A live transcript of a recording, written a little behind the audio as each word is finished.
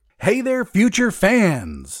Hey there, future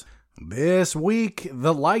fans! This week,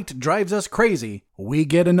 The Light drives us crazy, we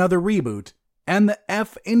get another reboot, and the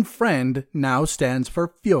F in friend now stands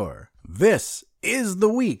for Fjord. This is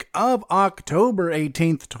the week of October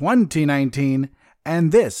 18th, 2019,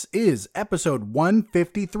 and this is episode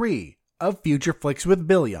 153 of Future Flicks with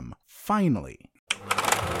Billiam. Finally.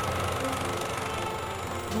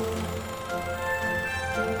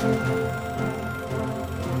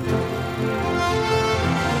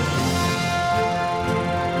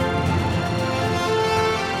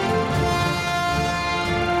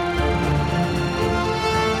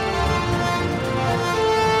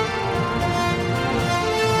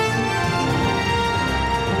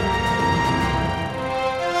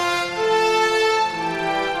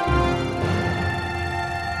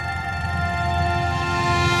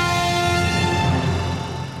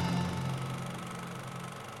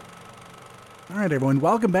 Alright everyone,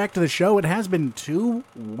 welcome back to the show. It has been 2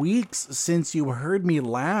 weeks since you heard me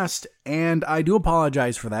last, and I do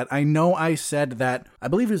apologize for that. I know I said that, I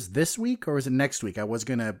believe it was this week, or was it next week? What was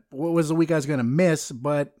the week I was gonna miss,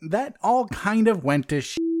 but that all kind of went to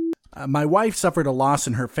shit. My wife suffered a loss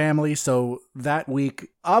in her family, so that week,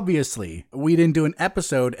 obviously, we didn't do an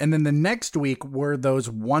episode, and then the next week were those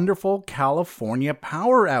wonderful California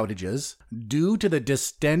power outages due to the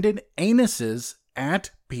distended anuses at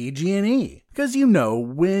PG&E. Because you know,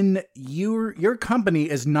 when your company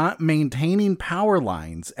is not maintaining power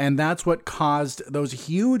lines, and that's what caused those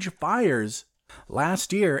huge fires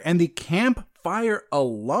last year, and the Camp Fire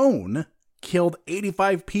alone killed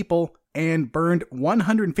 85 people and burned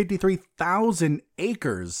 153,000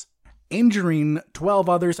 acres, injuring 12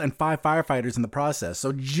 others and 5 firefighters in the process.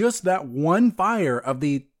 So just that one fire of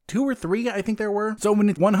the 2 or 3, I think there were. So when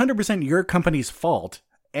it's 100% your company's fault,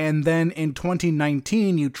 and then in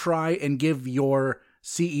 2019, you try and give your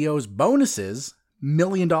CEOs bonuses, $1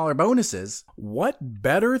 million bonuses, what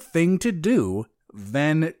better thing to do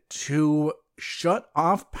than to shut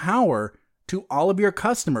off power to all of your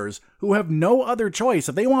customers who have no other choice?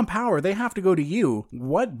 If they want power, they have to go to you.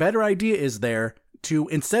 What better idea is there to,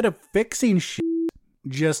 instead of fixing shit,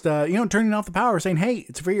 just, turning off the power, saying, hey,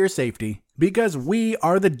 it's for your safety? Because we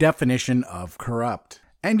are the definition of corrupt.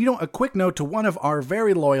 And a quick note to one of our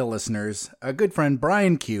very loyal listeners, a good friend,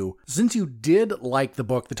 Brian Q. Since you did like the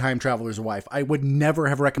book, The Time Traveler's Wife, I would never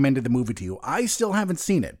have recommended the movie to you. I still haven't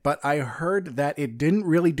seen it, but I heard that it didn't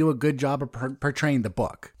really do a good job of portraying the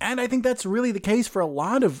book. And I think that's really the case for a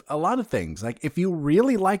lot of things. Like, if you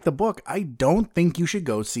really like the book, I don't think you should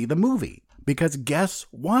go see the movie. Because guess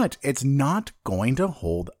what? It's not going to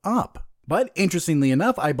hold up. But interestingly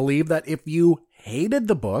enough, I believe that if you hated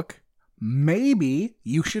the book, maybe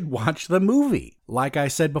you should watch the movie. Like I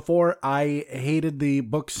said before, I hated the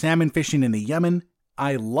book Salmon Fishing in the Yemen.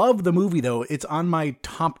 I love the movie, though. It's on my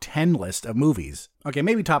top 10 list of movies. Okay,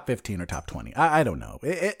 maybe top 15 or top 20. I don't know.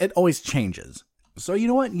 It always changes. So you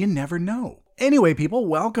know what? You never know. Anyway, people,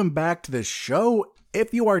 welcome back to the show.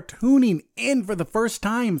 If you are tuning in for the first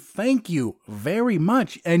time, thank you very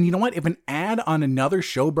much. And you know what? If an ad on another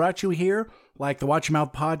show brought you here, like the Watch Your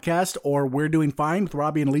Mouth podcast or We're Doing Fine with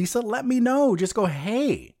Robbie and Lisa, let me know. Just go,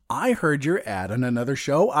 hey, I heard your ad on another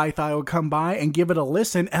show. I thought I would come by and give it a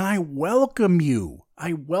listen, and I welcome you.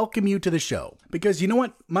 I welcome you to the show. Because you know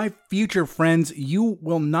what, my future friends, you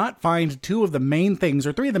will not find 2 of the main things,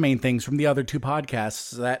 or 3 of the main things from the other 2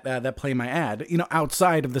 podcasts that play my ad,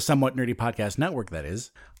 outside of the Somewhat Nerdy Podcast Network, that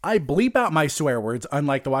is. I bleep out my swear words,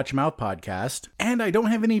 unlike the Watch Your Mouth podcast, and I don't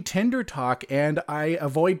have any Tinder talk, and I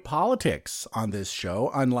avoid politics on this show,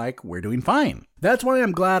 unlike We're Doing Fine. That's why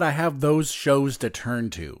I'm glad I have those shows to turn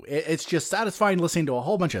to. It's just satisfying listening to a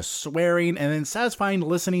whole bunch of swearing, and then satisfying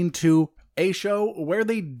listening to a show where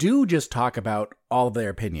they do just talk about all of their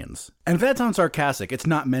opinions. And if that sounds sarcastic, it's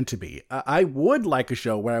not meant to be. I would like a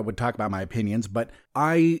show where I would talk about my opinions, but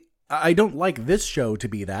I don't like this show to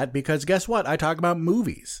be that, because guess what? I talk about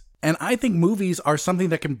movies. And I think movies are something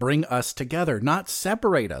that can bring us together, not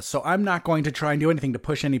separate us. So I'm not going to try and do anything to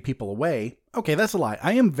push any people away. Okay, that's a lie.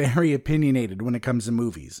 I am very opinionated when it comes to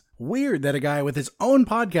movies. Weird that a guy with his own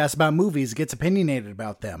podcast about movies gets opinionated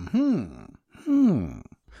about them.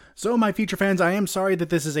 So my future fans, I am sorry that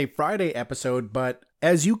this is a Friday episode, but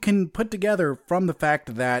as you can put together from the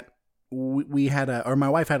fact that my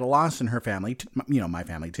wife had a loss in her family, my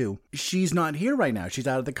family too. She's not here right now. She's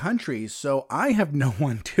out of the country. So I have no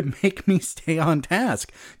one to make me stay on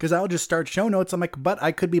task, because I'll just start show notes. I'm like, but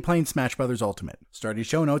I could be playing Smash Brothers Ultimate. Starting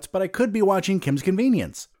show notes, but I could be watching Kim's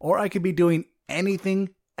Convenience, or I could be doing anything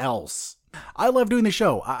else. I love doing the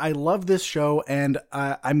show. I love this show, and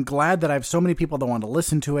I'm glad that I have so many people that want to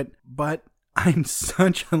listen to it, but I'm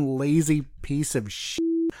such a lazy piece of shit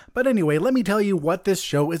But anyway, let me tell you what this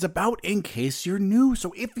show is about in case you're new.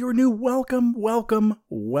 So if you're new, welcome, welcome,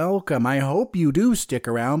 welcome. I hope you do stick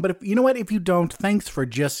around, but you know what? If you don't, thanks for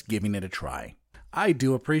just giving it a try. I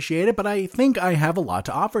do appreciate it, but I think I have a lot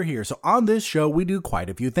to offer here. So on this show, we do quite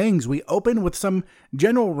a few things. We open with some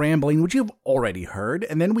general rambling, which you've already heard,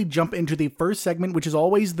 and then we jump into the first segment, which is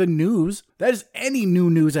always the news. That is any new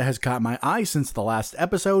news that has caught my eye since the last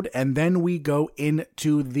episode, and then we go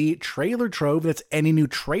into the trailer trove. That's any new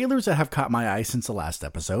trailers that have caught my eye since the last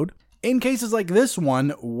episode. In cases like this one,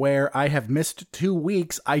 where I have missed 2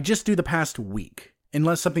 weeks, I just do the past week,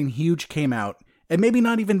 unless something huge came out. And maybe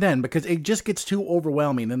not even then, because it just gets too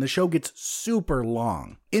overwhelming and the show gets super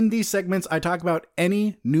long. In these segments, I talk about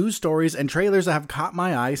any news stories and trailers that have caught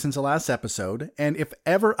my eye since the last episode. And if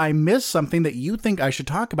ever I miss something that you think I should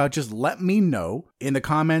talk about, just let me know in the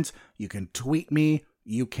comments. You can tweet me.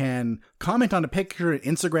 You can comment on a picture on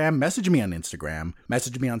Instagram, message me on Instagram,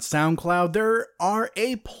 message me on SoundCloud. There are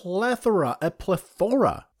a plethora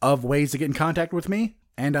of ways to get in contact with me.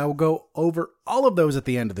 And I will go over all of those at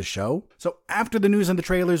the end of the show. So after the news and the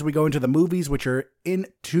trailers, we go into the movies, which are in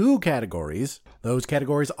 2 categories. Those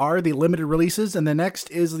categories are the limited releases, and the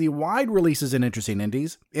next is the wide releases and interesting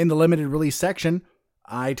indies. In the limited release section,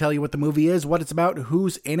 I tell you what the movie is, what it's about,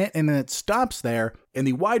 who's in it, and then it stops there. In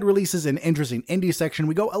the wide releases and interesting indie section,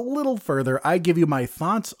 we go a little further. I give you my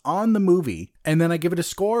thoughts on the movie, and then I give it a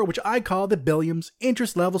score, which I call the Billiams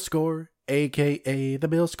Interest Level Score, aka the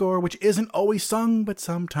Bill Score, which isn't always sung, but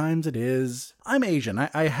sometimes it is. I'm Asian.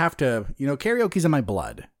 I have to, karaoke's in my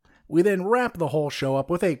blood. We then wrap the whole show up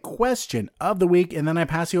with a question of the week, and then I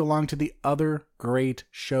pass you along to the other great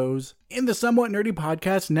shows in the Somewhat Nerdy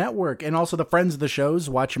Podcast Network, and also the friends of the shows,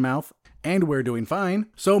 Watch Your Mouth, and We're Doing Fine.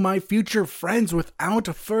 So my future friends,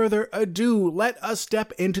 without further ado, let us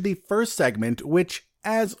step into the first segment, which,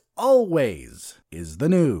 as always, is the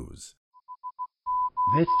news.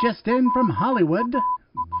 This just in from Hollywood,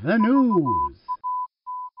 the news.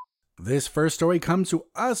 This first story comes to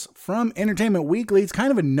us from Entertainment Weekly. It's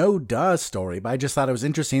kind of a no-duh story, but I just thought it was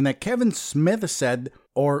interesting that Kevin Smith said,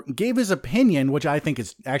 or gave his opinion, which I think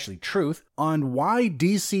is actually truth, on why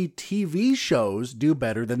DC TV shows do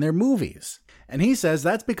better than their movies. And he says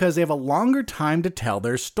that's because they have a longer time to tell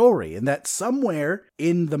their story, and that somewhere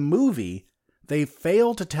in the movie, they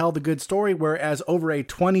fail to tell the good story, whereas over a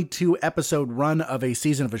 22-episode run of a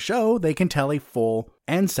season of a show, they can tell a full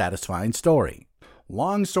and satisfying story.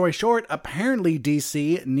 Long story short, apparently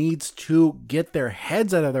DC needs to get their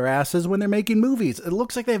heads out of their asses when they're making movies. It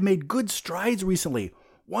looks like they've made good strides recently.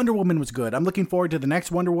 Wonder Woman was good. I'm looking forward to the next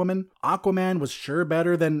Wonder Woman. Aquaman was sure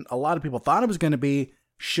better than a lot of people thought it was going to be.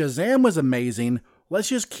 Shazam was amazing. Let's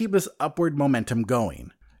just keep this upward momentum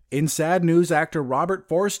going. In sad news, actor Robert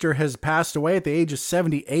Forster has passed away at the age of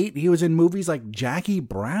 78. He was in movies like Jackie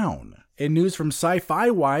Brown. In news from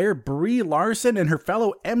Sci-Fi Wire, Brie Larson and her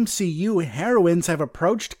fellow MCU heroines have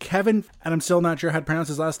approached Kevin, and I'm still not sure how to pronounce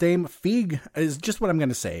his last name, Feige is just what I'm going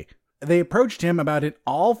to say. They approached him about an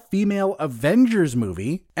all-female Avengers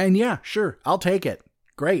movie, and yeah, sure, I'll take it.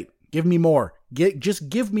 Great, give me more. Just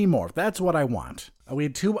give me more. That's what I want. We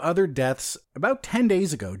had 2 other deaths about 10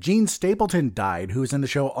 days ago. Gene Stapleton died, who was in the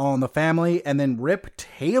show All in the Family, and then Rip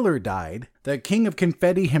Taylor died. The King of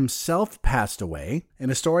Confetti himself passed away. In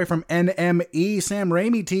a story from NME, Sam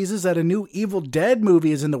Raimi teases that a new Evil Dead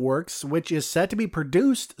movie is in the works, which is set to be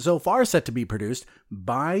produced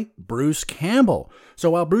by Bruce Campbell.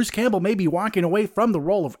 So while Bruce Campbell may be walking away from the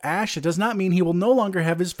role of Ash, it does not mean he will no longer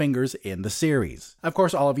have his fingers in the series. Of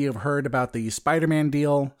course, all of you have heard about the Spider-Man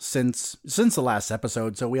deal since the last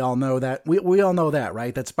episode, so we all know that. We all know that,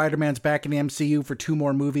 right? That Spider-Man's back in the MCU for 2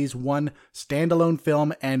 more movies, 1 standalone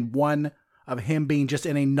film and 1 of him being just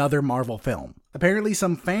in another Marvel film. Apparently,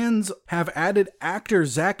 some fans have added actor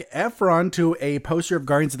Zac Efron to a poster of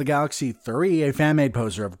Guardians of the Galaxy 3, a fan-made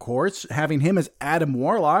poster, of course, having him as Adam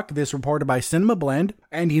Warlock, this reported by Cinema Blend.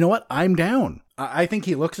 And you know what? I'm down. I think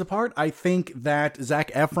he looks the part. I think that Zac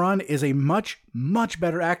Efron is a much, much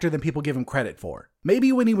better actor than people give him credit for.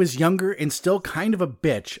 Maybe when he was younger and still kind of a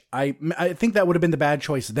bitch, I think that would have been the bad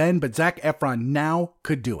choice then, but Zac Efron now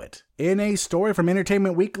could do it. In a story from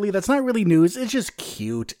Entertainment Weekly that's not really news, it's just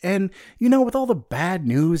cute. And, with all the bad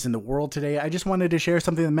news in the world today, I just wanted to share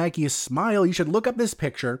something that make you smile. You should look up this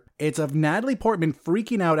picture. It's of Natalie Portman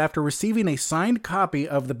freaking out after receiving a signed copy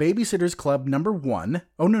of The Babysitter's Club number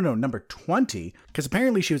 20, because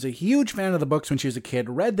apparently she was a huge fan of the books when she was a kid,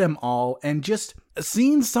 read them all, and just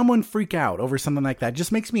Seeing someone freak out over something like that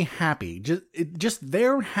just makes me happy. Just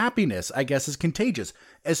their happiness, I guess, is contagious.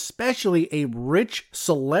 Especially a rich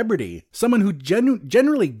celebrity, someone who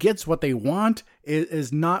generally gets what they want,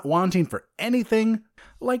 is not wanting for anything.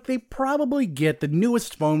 Like, they probably get the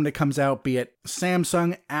newest phone that comes out, be it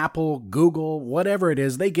Samsung, Apple, Google, whatever it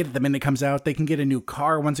is. They get it the minute it comes out. They can get a new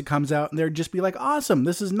car once it comes out, and they'll just be like, awesome,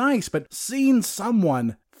 this is nice. But seeing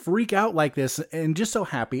someone freak out like this and just so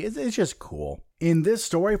happy, it's just cool. In this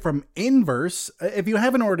story from Inverse, if you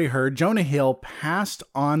haven't already heard, Jonah Hill passed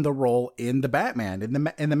on the role in the Batman,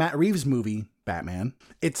 in the Matt Reeves movie, Batman.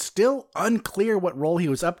 It's still unclear what role he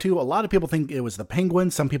was up to. A lot of people think it was the Penguin.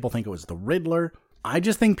 Some people think it was the Riddler. I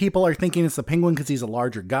just think people are thinking it's the Penguin because he's a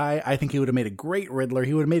larger guy. I think he would have made a great Riddler.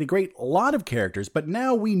 He would have made a lot of characters. But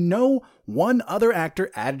now we know one other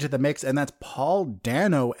actor added to the mix, and that's Paul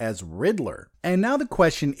Dano as Riddler. And now the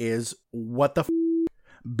question is, what the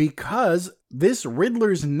because this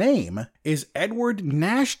Riddler's name is Edward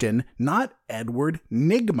Nashton, not Edward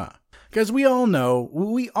Nygma. Because we all know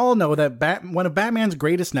that one of Batman's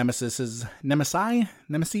greatest nemesis,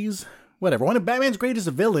 whatever. One of Batman's greatest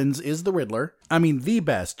villains is the Riddler. I mean, the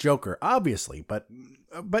best Joker, obviously, but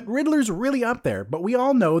Riddler's really up there. But we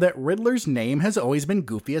all know that Riddler's name has always been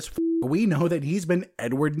goofy as f***. We know that he's been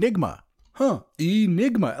Edward Nygma.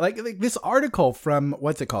 Enigma. Like this article from,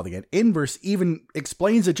 what's it called again? Inverse even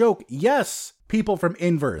explains a joke. Yes, people from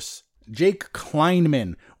Inverse. Jake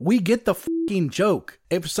Kleinman. We get the fucking joke.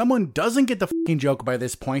 If someone doesn't get the fucking joke by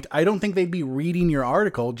this point, I don't think they'd be reading your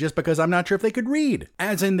article just because I'm not sure if they could read.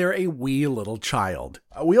 As in, they're a wee little child.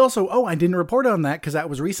 We also, I didn't report on that because that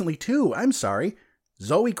was recently too. I'm sorry.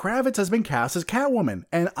 Zoe Kravitz has been cast as Catwoman,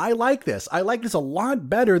 and I like this. I like this a lot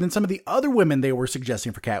better than some of the other women they were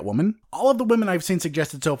suggesting for Catwoman. All of the women I've seen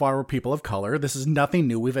suggested so far were people of color. This is nothing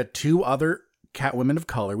new. We've had 2 other Catwomen of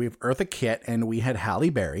color. We have Eartha Kitt and we had Halle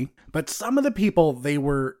Berry. But some of the people they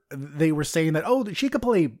were saying that, she could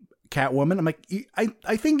play Catwoman. I'm like,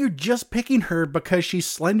 I think you're just picking her because she's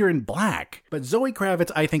slender and black. But Zoe Kravitz,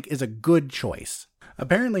 I think, is a good choice.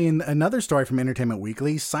 Apparently, in another story from Entertainment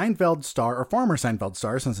Weekly, Seinfeld star, or former Seinfeld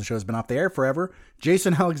star, since the show's been off the air forever,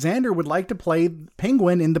 Jason Alexander would like to play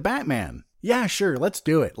Penguin in The Batman. Yeah, sure, let's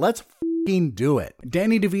do it. Let's f***ing do it.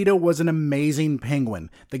 Danny DeVito was an amazing Penguin.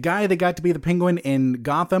 The guy that got to be the Penguin in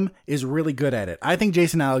Gotham is really good at it. I think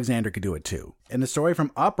Jason Alexander could do it too. In the story from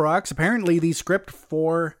Uproxx, apparently the script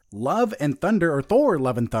for Love and Thunder, or Thor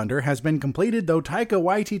Love and Thunder, has been completed, though Taika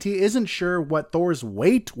Waititi isn't sure what Thor's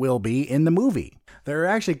weight will be in the movie. There are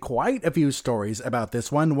actually quite a few stories about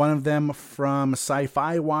this one of them from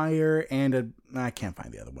Sci-Fi Wire, and I can't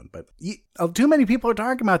find the other one, but too many people are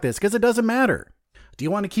talking about this because it doesn't matter. Do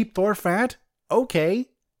you want to keep Thor fat? Okay.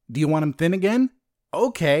 Do you want him thin again?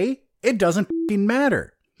 Okay. It doesn't f***ing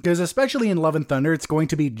matter. Because especially in Love and Thunder, it's going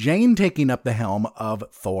to be Jane taking up the helm of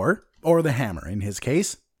Thor, or the hammer in his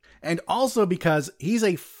case. And also because he's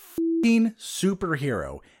a f***ing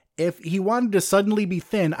superhero. If he wanted to suddenly be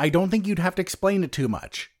thin, I don't think you'd have to explain it too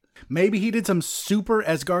much. Maybe he did some super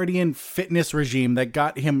Asgardian fitness regime that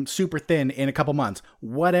got him super thin in a couple months.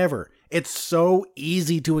 Whatever. It's so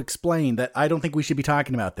easy to explain that I don't think we should be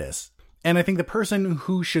talking about this. And I think the person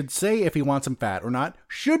who should say if he wants him fat or not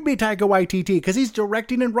should be Taika Waititi, because he's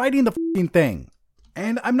directing and writing the f***ing thing.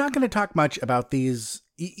 And I'm not going to talk much about these.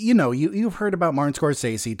 You've heard about Martin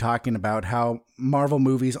Scorsese talking about how Marvel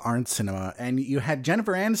movies aren't cinema, and you had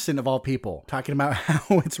Jennifer Aniston, of all people, talking about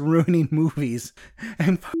how it's ruining movies,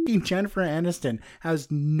 and fucking Jennifer Aniston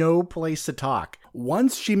has no place to talk.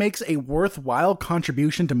 Once she makes a worthwhile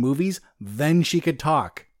contribution to movies, then she could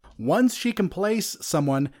talk. Once she can place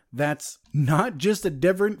someone that's not just a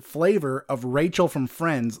different flavor of Rachel from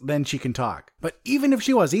Friends, then she can talk. But even if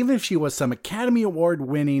she was some Academy Award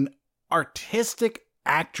winning artistic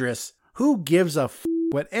actress, who gives a f***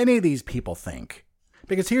 what any of these people think?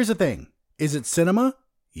 Because here's the thing. Is it cinema?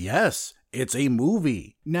 Yes, it's a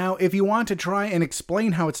movie. Now, if you want to try and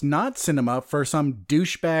explain how it's not cinema for some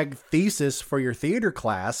douchebag thesis for your theater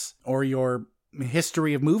class, or your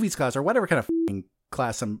history of movies class, or whatever kind of f***ing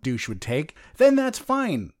class some douche would take, then that's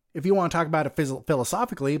fine. If you want to talk about it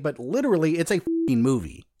philosophically, but literally, it's a f***ing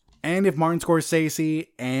movie. And if Martin Scorsese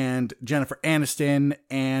and Jennifer Aniston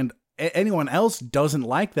and anyone else doesn't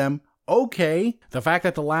like them, okay. The fact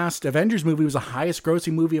that the last Avengers movie was the highest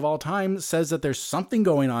grossing movie of all time says that there's something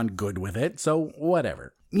going on good with it, so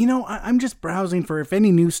whatever. I'm just browsing for if any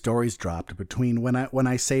new stories dropped between when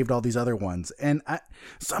I saved all these other ones, and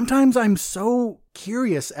sometimes I'm so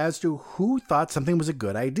curious as to who thought something was a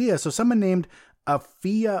good idea. So someone named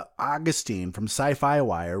Afia Augustine from Sci-Fi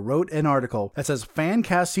Wire wrote an article that says fan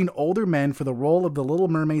casting older men for the role of the Little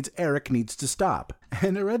Mermaid's Eric needs to stop.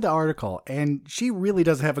 And I read the article, and she really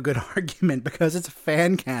does have a good argument because it's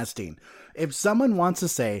fan casting. If someone wants to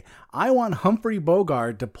say, I want Humphrey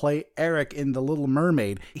Bogart to play Eric in The Little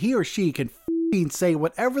Mermaid, he or she can say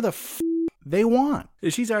whatever the they want.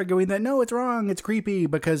 She's arguing that no, it's wrong, it's creepy,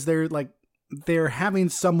 because they're having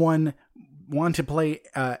someone want to play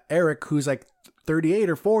Eric who's like 38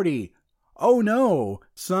 or 40. Oh no,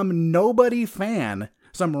 some nobody fan,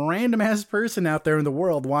 some random ass person out there in the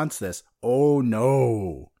world wants this. Oh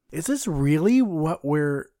no. Is this really what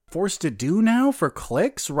we're forced to do now for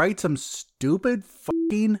clicks? Write some stupid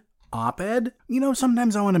fucking op-ed? You know,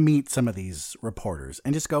 sometimes I want to meet some of these reporters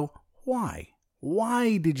and just go, why?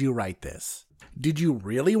 Why did you write this? Did you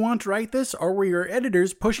really want to write this, or were your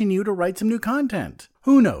editors pushing you to write some new content?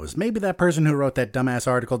 Who knows? Maybe that person who wrote that dumbass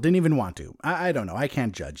article didn't even want to. I don't know. I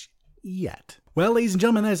can't judge yet. Well, ladies and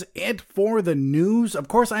gentlemen, that's it for the news. Of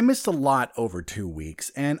course, I missed a lot over 2 weeks,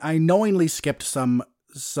 and I knowingly skipped some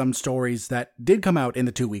stories that did come out in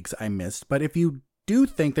the 2 weeks I missed. But if you do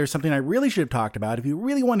think there's something I really should have talked about, if you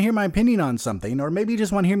really want to hear my opinion on something, or maybe you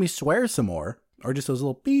just want to hear me swear some more, or just those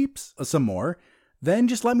little beeps some more, then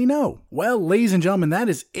just let me know. Well, ladies and gentlemen, that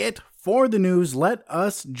is it for the news. Let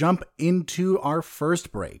us jump into our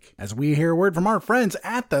first break. As we hear a word from our friends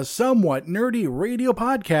at the Somewhat Nerdy Radio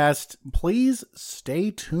Podcast, please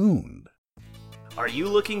stay tuned. Are you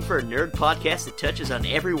looking for a nerd podcast that touches on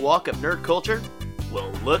every walk of nerd culture?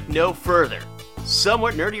 Well, look no further.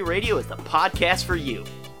 Somewhat Nerdy Radio is the podcast for you.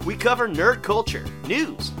 We cover nerd culture,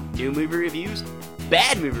 news, new movie reviews,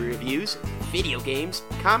 bad movie reviews, video games,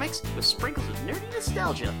 comics, with sprinkles of nerdy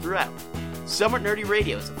nostalgia throughout. Somewhat Nerdy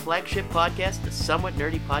Radio is a flagship podcast of the Somewhat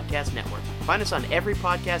Nerdy Podcast Network. Find us on every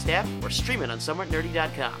podcast app or stream it on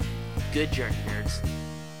somewhatnerdy.com. Good journey, nerds.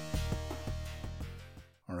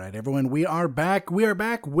 All right, everyone, we are back. We are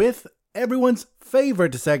back with everyone's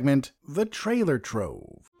favorite segment, the Trailer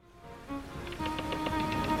Trove.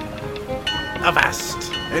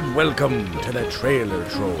 Avast, and welcome to the Trailer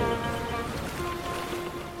Trove.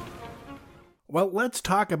 Well, let's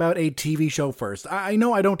talk about a TV show first. I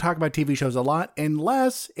know I don't talk about TV shows a lot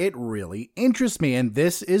unless it really interests me, and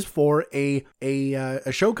this is for a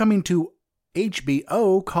show coming to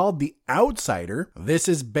HBO called The Outsider. This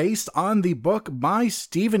is based on the book by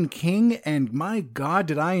Stephen King, and my God,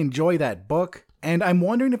 did I enjoy that book. And I'm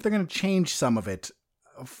wondering if they're going to change some of it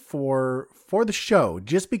for the show,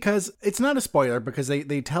 just because it's not a spoiler, because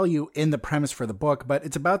they tell you in the premise for the book, but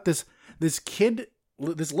it's about this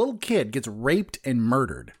little kid gets raped and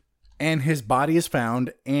murdered, and his body is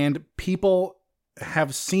found, and people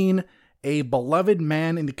have seen a beloved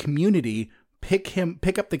man in the community pick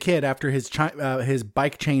up the kid after his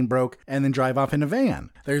bike chain broke and then drive off in a van.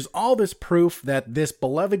 There's all this proof that this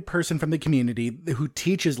beloved person from the community who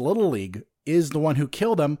teaches Little League is the one who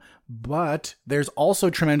killed him, but there's also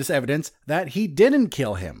tremendous evidence that he didn't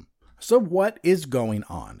kill him. So what is going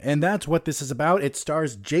on? And that's what this is about. It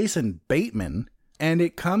stars Jason Bateman, and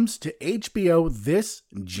it comes to HBO this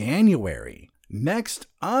January. Next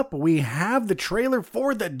up, we have the trailer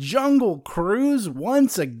for The Jungle Cruise.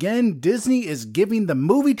 Once again, Disney is giving the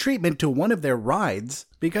movie treatment to one of their rides.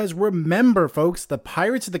 Because remember, folks, the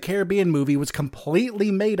Pirates of the Caribbean movie was completely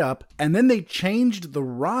made up, and then they changed the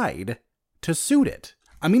ride to suit it.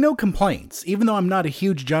 I mean, no complaints. Even though I'm not a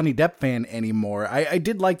huge Johnny Depp fan anymore, I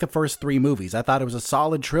did like the first 3 movies. I thought it was a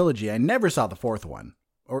solid trilogy. I never saw the 4th one.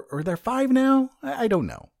 Or are there 5 now? I don't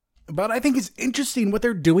know. But I think it's interesting what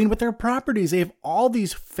they're doing with their properties. They have all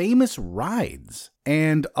these famous rides,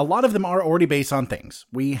 and a lot of them are already based on things.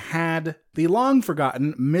 We had the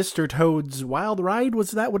long-forgotten Mr. Toad's Wild Ride.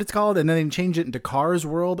 Was that what it's called? And then they changed it into Cars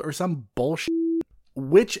World or some bullshit,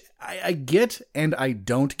 which I get and I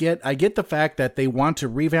don't get. I get the fact that they want to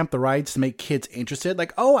revamp the rides to make kids interested.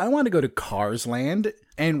 Like, oh, I want to go to Cars Land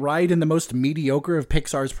and ride in the most mediocre of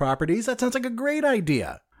Pixar's properties. That sounds like a great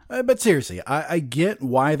idea. But seriously, I get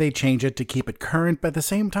why they change it to keep it current, but at the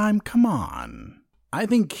same time, come on. I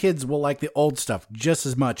think kids will like the old stuff just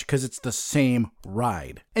as much because it's the same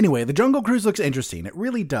ride. Anyway, The Jungle Cruise looks interesting. It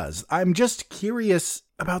really does. I'm just curious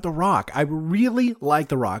about The Rock. I really like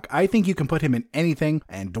The Rock. I think you can put him in anything,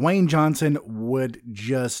 and Dwayne Johnson would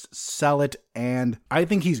just sell it, and I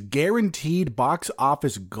think he's guaranteed box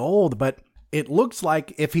office gold, but It looks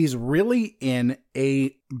like if he's really in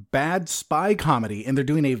a bad spy comedy and they're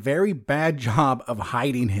doing a very bad job of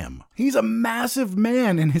hiding him. He's a massive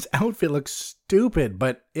man and his outfit looks stupid,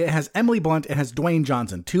 but it has Emily Blunt, it has Dwayne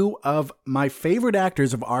Johnson, two of my favorite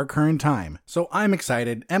actors of our current time. So I'm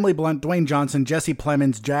excited. Emily Blunt, Dwayne Johnson, Jesse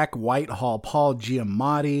Plemons, Jack Whitehall, Paul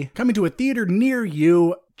Giamatti, coming to a theater near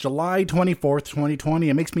you July 24th, 2020.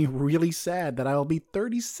 It makes me really sad that I'll be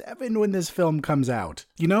 37 when this film comes out.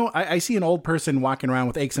 You know, I see an old person walking around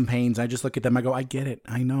with aches and pains. I just look at them, I go, I get it.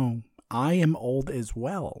 I know. I am old as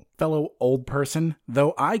well. Fellow old person,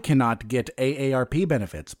 though I cannot get AARP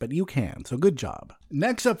benefits, but you can, so good job.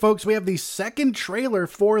 Next up, folks, we have the second trailer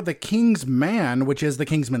for The King's Man, which is The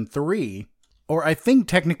Kingsman 3. Or I think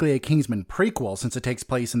technically a Kingsman prequel, since it takes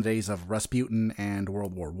place in the days of Rasputin and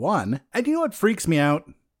World War I. And you know what freaks me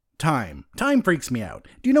out? Time. Time freaks me out.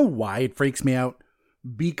 Do you know why it freaks me out?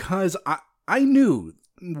 Because I knew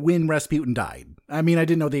when Rasputin died. I mean, I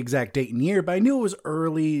didn't know the exact date and year, but I knew it was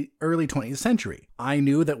early 20th century. I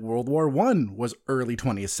knew that World War I was early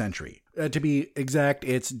 20th century. To be exact,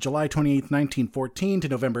 it's July 28th, 1914 to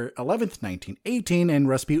November 11th, 1918, and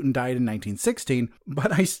Rasputin died in 1916.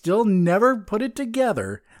 But I still never put it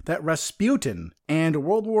together that Rasputin and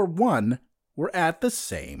World War I were at the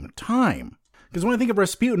same time. Because when I think of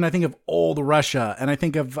Rasputin, I think of old Russia, and I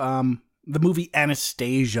think of the movie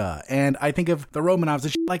Anastasia, and I think of the Romanovs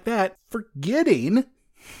and shit like that, forgetting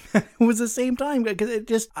it was the same time, because it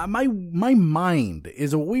just, my mind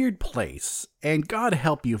is a weird place, and God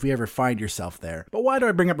help you if you ever find yourself there. But why do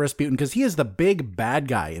I bring up Rasputin? Because he is the big bad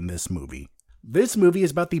guy in this movie. This movie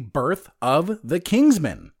is about the birth of the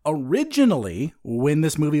Kingsman. Originally, when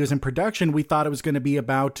this movie was in production, we thought it was going to be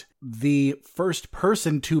about the first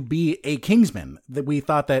person to be a Kingsman. That we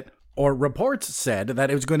thought that, or reports said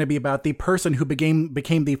that it was going to be about the person who became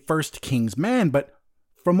the first King's Man. But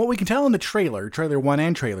from what we can tell in the trailer 1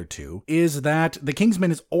 and trailer 2, is that the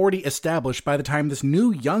Kingsman is already established by the time this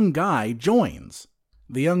new young guy joins.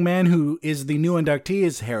 The young man who is the new inductee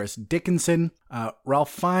is Harris Dickinson.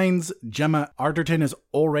 Ralph Fiennes, Gemma Arterton is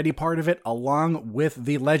already part of it, along with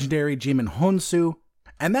the legendary Djimon Hounsou.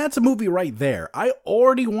 And that's a movie right there. I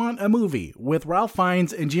already want a movie with Ralph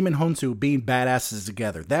Fiennes and Djimon Hounsou being badasses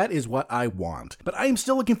together. That is what I want. But I am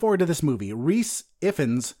still looking forward to this movie. Rhys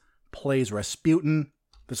Ifans plays Rasputin.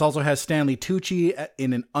 This also has Stanley Tucci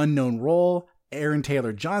in an unknown role. Aaron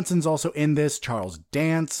Taylor Johnson's also in this. Charles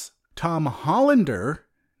Dance. Tom Hollander,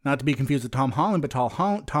 not to be confused with Tom Holland, but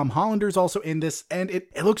Tom Hollander's also in this, and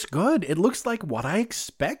it looks good. It looks like what I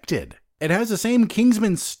expected. It has the same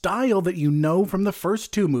Kingsman style that you know from the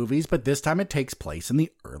first two movies, but this time it takes place in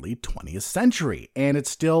the early 20th century, and it's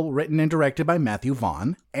still written and directed by Matthew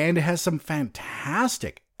Vaughn, and it has some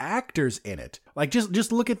fantastic actors in it. Like,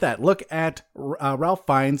 just look at that. Look at Ralph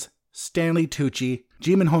Fiennes, Stanley Tucci,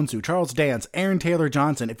 Djimon Hounsou, Charles Dance, Aaron Taylor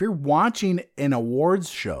Johnson. If you're watching an awards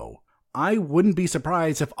show, I wouldn't be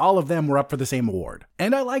surprised if all of them were up for the same award.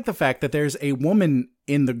 And I like the fact that there's a woman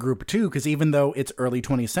in the group too, because even though it's early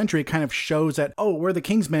 20th century, it kind of shows that, oh, we're the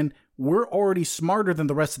Kingsmen, we're already smarter than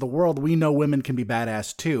the rest of the world, we know women can be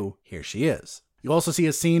badass too. Here she is. You also see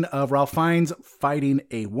a scene of Ralph Fiennes fighting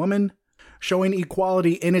a woman, showing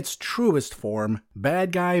equality in its truest form.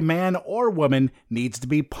 Bad guy, man or woman, needs to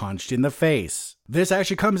be punched in the face. This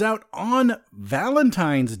actually comes out on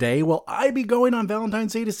Valentine's Day. Will I be going on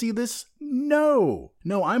Valentine's Day to see this? No,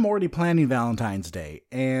 I'm already planning Valentine's Day.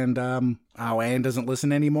 And, Anne doesn't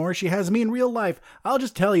listen anymore. She has me in real life. I'll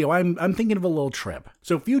just tell you, I'm thinking of a little trip.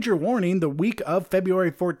 So future warning, the week of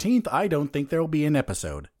February 14th, I don't think there will be an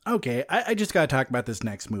episode. Okay, I just gotta talk about this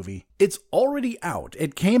next movie. It's already out.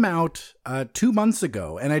 It came out 2 months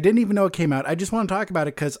ago, and I didn't even know it came out. I just want to talk about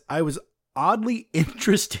it because I was oddly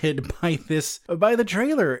interested by the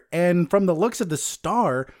trailer, and from the looks of the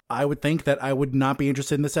star, I would think that I would not be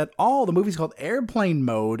interested in this at all. The movie's called Airplane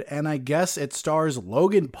Mode, and I guess it stars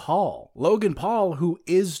Logan Paul. Logan Paul, who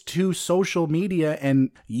is to social media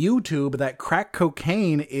and YouTube that crack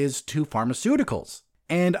cocaine is to pharmaceuticals.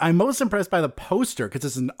 And I'm most impressed by the poster because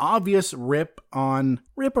it's an obvious riff, I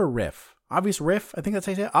think that's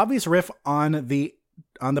how you say it. Obvious riff on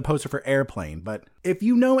the poster for Airplane. But if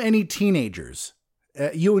you know any teenagers,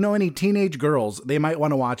 any teenage girls, they might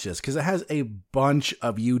want to watch this because it has a bunch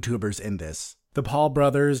of YouTubers in this. The Paul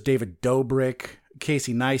brothers, David Dobrik,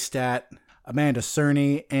 Casey Neistat, Amanda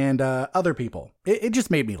Cerny, and other people. It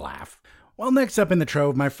just made me laugh. Well, next up in the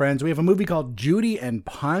trove, my friends, we have a movie called Judy and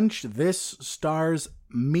Punch. This stars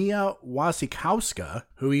Mia Wasikowska,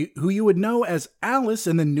 who you would know as Alice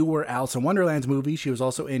in the newer Alice in Wonderland's movie. She was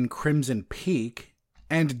also in Crimson Peak.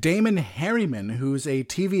 And Damon Harriman, who's a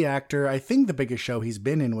TV actor, I think the biggest show he's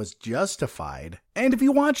been in was Justified. And if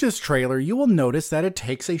you watch this trailer, you will notice that it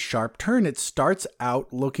takes a sharp turn. It starts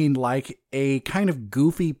out looking like a kind of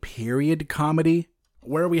goofy period comedy,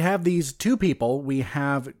 where we have these two people. We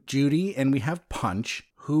have Judy and we have Punch,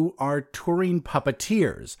 who are touring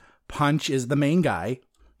puppeteers. Punch is the main guy.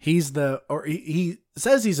 He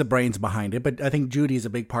says he's the brains behind it, but I think Judy's a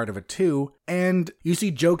big part of it too. And you see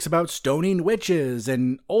jokes about stoning witches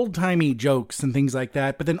and old-timey jokes and things like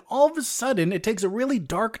that. But then all of a sudden, it takes a really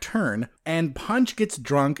dark turn and Punch gets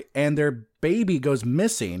drunk and their baby goes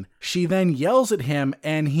missing. She then yells at him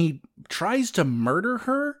and he tries to murder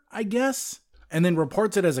her, I guess, and then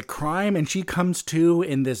reports it as a crime, and she comes to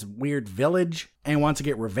in this weird village and wants to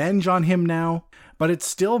get revenge on him now. But it's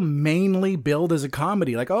still mainly billed as a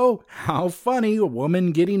comedy, like, oh, how funny, a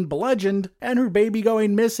woman getting bludgeoned and her baby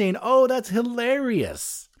going missing. Oh, that's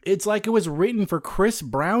hilarious. It's like it was written for Chris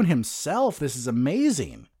Brown himself. This is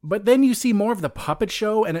amazing. But then you see more of the puppet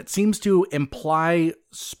show, and it seems to imply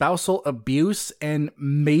spousal abuse and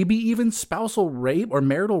maybe even spousal rape or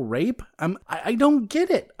marital rape. I don't get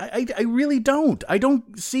it. I really don't. I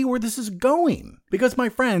don't see where this is going. Because, my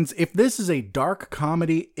friends, if this is a dark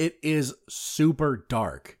comedy, it is super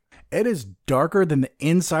dark. It is darker than the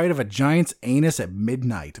inside of a giant's anus at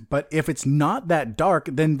midnight. But if it's not that dark,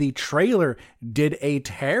 then the trailer did a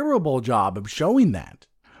terrible job of showing that.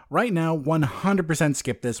 Right now, 100%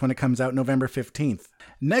 skip this when it comes out November 15th.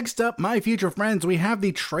 Next up, my future friends, we have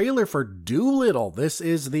the trailer for Dolittle. This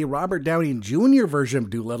is the Robert Downey Jr. version of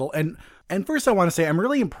Dolittle. And first I want to say I'm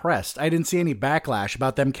really impressed. I didn't see any backlash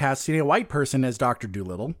about them casting a white person as Dr.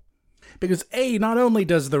 Dolittle. Because A, not only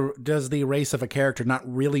does the race of a character not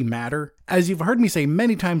really matter, as you've heard me say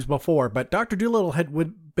many times before, but Dr. Dolittle had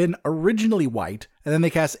been originally white, and then they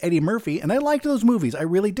cast Eddie Murphy, and I liked those movies, I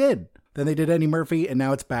really did. Then they did Eddie Murphy, and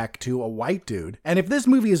now it's back to a white dude. And if this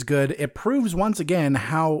movie is good, it proves once again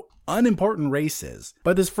how unimportant race is.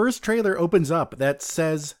 But this first trailer opens up that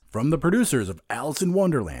says, from the producers of Alice in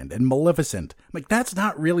Wonderland and Maleficent. Like, that's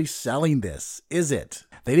not really selling this, is it?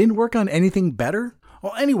 They didn't work on anything better?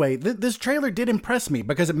 Well, anyway, this trailer did impress me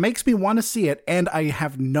because it makes me want to see it, and I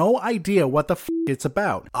have no idea what the it's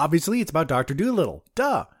about. Obviously, it's about Dr. Dolittle.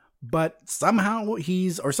 Duh. But somehow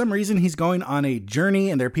some reason he's going on a journey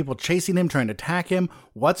and there are people chasing him, trying to attack him.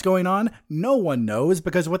 What's going on? No one knows,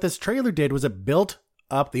 because what this trailer did was it built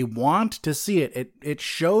up the want to see it. It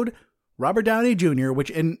showed Robert Downey Jr., which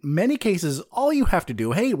in many cases, all you have to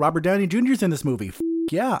do, hey, Robert Downey Jr.'s in this movie.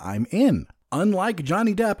 Yeah, I'm in. Unlike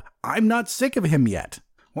Johnny Depp, I'm not sick of him yet.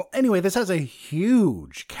 Well, anyway, this has a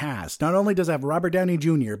huge cast. Not only does it have Robert Downey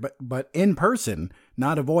Jr., but in person,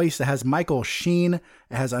 not a voice. It has Michael Sheen. It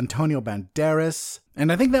has Antonio Banderas.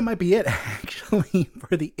 And I think that might be it, actually,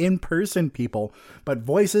 for the in-person people. But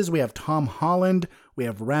voices, we have Tom Holland. We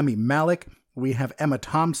have Rami Malek. We have Emma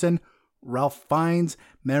Thompson, Ralph Fiennes,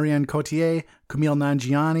 Marion Cotillard, Kumail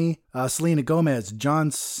Nanjiani, Selena Gomez,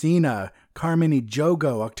 John Cena, Carmine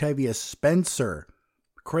Ejogo, Octavia Spencer,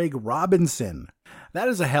 Craig Robinson. That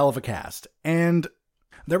is a hell of a cast. And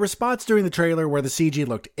there were spots during the trailer where the CG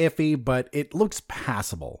looked iffy, but it looks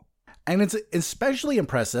passable. And it's especially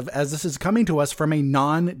impressive as this is coming to us from a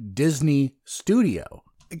non-Disney studio.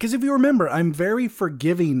 Because if you remember, I'm very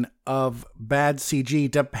forgiving of bad CG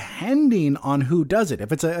depending on who does it.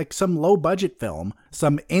 If it's some low-budget film,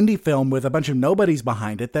 some indie film with a bunch of nobodies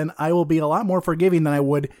behind it, then I will be a lot more forgiving than I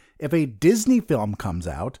would if a Disney film comes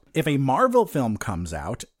out, if a Marvel film comes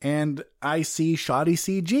out, and I see shoddy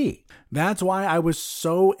CG. That's why I was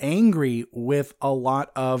so angry with a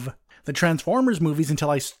lot of the Transformers movies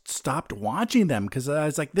until I stopped watching them, because I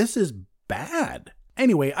was like, this is bad.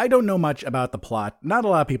 Anyway, I don't know much about the plot. Not a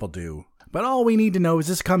lot of people do. But all we need to know is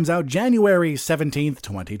this comes out January 17th,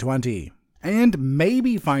 2020. And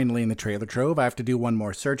maybe finally in the trailer trove, I have to do one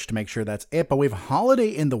more search to make sure that's it, but we have Holiday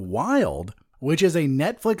in the Wild, which is a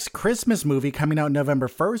Netflix Christmas movie coming out November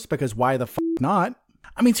 1st, because why the not?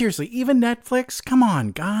 I mean, seriously, even Netflix? Come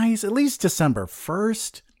on, guys, at least December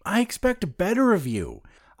 1st. I expect better of you.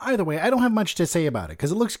 Either way, I don't have much to say about it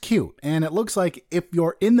because it looks cute, and it looks like if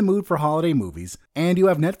you're in the mood for holiday movies and you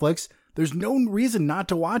have Netflix, there's no reason not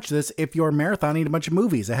to watch this if you're marathoning a bunch of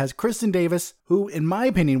movies. It has Kristen Davis, who, in my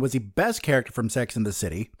opinion, was the best character from Sex and the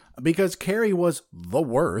City, because Carrie was the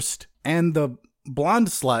worst, and the blonde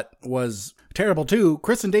slut was terrible too.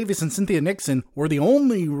 Kristen Davis and Cynthia Nixon were the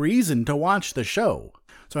only reason to watch the show.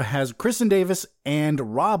 So it has Kristen Davis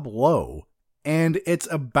and Rob Lowe. And it's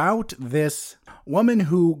about this woman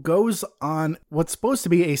who goes on what's supposed to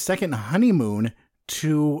be a second honeymoon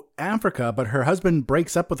to Africa, but her husband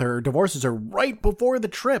breaks up with her, divorces her right before the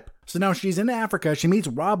trip. So now she's in Africa. She meets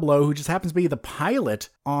Rob Lowe, who just happens to be the pilot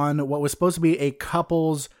on what was supposed to be a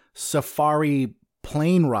couple's safari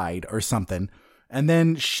plane ride or something. And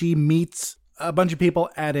then she meets a bunch of people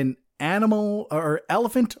at an animal or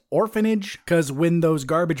elephant orphanage, because when those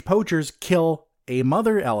garbage poachers kill a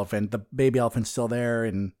mother elephant, the baby elephant's still there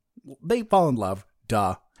and they fall in love.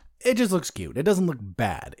 Duh. It just looks cute. It doesn't look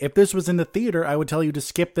bad. If this was in the theater, I would tell you to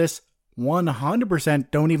skip this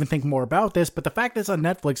 100%. Don't even think more about this. But the fact that it's on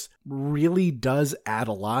Netflix really does add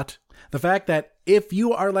a lot. The fact that if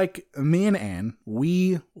you are like me and Anne,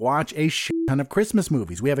 we watch a shit ton of Christmas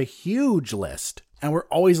movies. We have a huge list and we're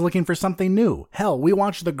always looking for something new. Hell, we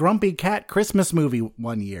watched the Grumpy Cat Christmas movie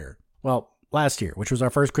one year. Well, last year, which was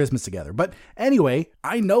our first Christmas together. But anyway,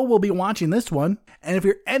 I know we'll be watching this one. And if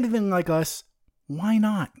you're anything like us, why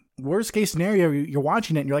not? Worst case scenario, you're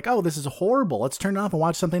watching it and you're like, oh, this is horrible. Let's turn it off and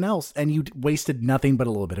watch something else. And you wasted nothing but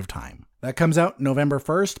a little bit of time. That comes out November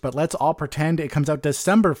 1st, but let's all pretend it comes out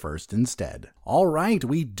December 1st instead. All right,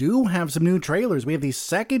 we do have some new trailers. We have the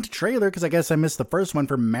second trailer, because I guess I missed the first one,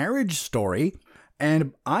 for Marriage Story.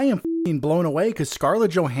 And I am blown away because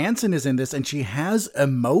Scarlett Johansson is in this and she has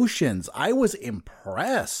emotions. I was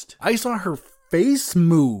impressed. I saw her face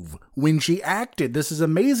move when she acted. This is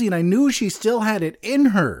amazing. I knew she still had it in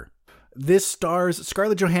her. This stars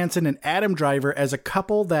Scarlett Johansson and Adam Driver as a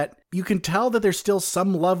couple that you can tell that there's still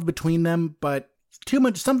some love between them, but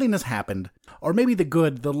something has happened. Or maybe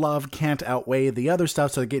the love can't outweigh the other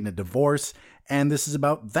stuff, so they're getting a divorce, and this is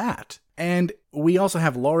about that. And we also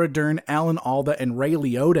have Laura Dern, Alan Alda, and Ray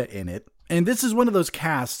Liotta in it. And this is one of those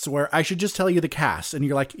casts where I should just tell you the cast, and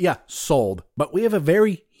you're like, yeah, sold. But we have a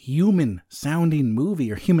very human-sounding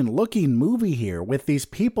movie, or human-looking movie here, with these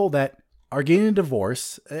people that are getting a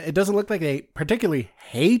divorce. It doesn't look like they particularly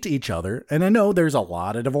hate each other. And I know there's a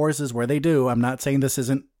lot of divorces where they do. I'm not saying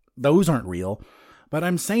those aren't real. But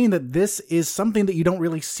I'm saying that this is something that you don't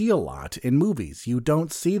really see a lot in movies. You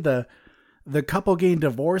don't see the couple getting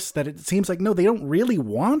divorced that it seems like, no, they don't really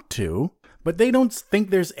want to, but they don't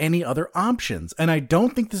think there's any other options. And I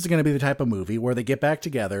don't think this is going to be the type of movie where they get back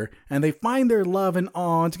together and they find their love and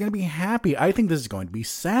it's going to be happy. I think this is going to be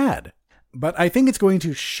sad. But I think it's going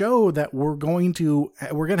to show that we're going to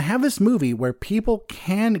have this movie where people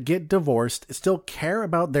can get divorced, still care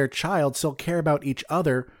about their child, still care about each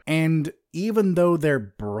other. And even though they're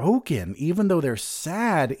broken, even though they're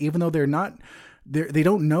sad, even though they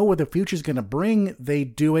don't know what the future is going to bring, they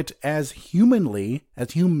do it as humanely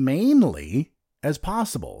as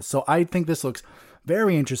possible. So I think this looks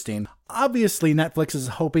very interesting. Obviously, Netflix is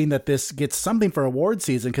hoping that this gets something for award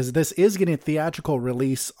season, because this is getting a theatrical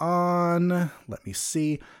release on November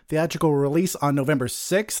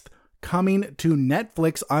 6th, coming to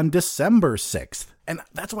Netflix on December 6th. And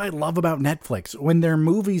that's what I love about Netflix. When their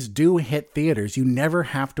movies do hit theaters, you never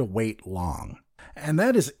have to wait long. And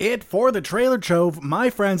that is it for the Trailer Trove.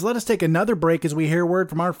 My friends, let us take another break as we hear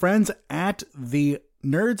word from our friends at the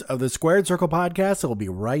Nerds of the Squared Circle podcast. We'll be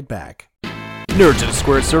right back. Nerds of the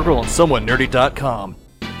Squared Circle on SomewhatNerdy.com.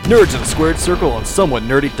 Nerds of the Squared Circle on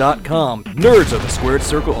SomewhatNerdy.com. Nerds of the Squared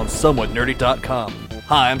Circle on SomewhatNerdy.com.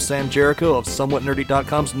 Hi, I'm Sam Jericho of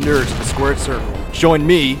SomewhatNerdy.com's Nerds of the Squared Circle. Join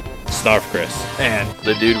me, Snarf Chris, and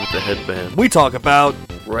the dude with the headband. We talk about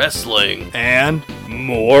wrestling and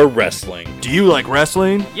more wrestling. Do you like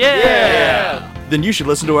wrestling? Yeah! Then you should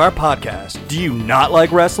listen to our podcast. Do you not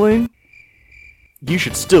like wrestling? You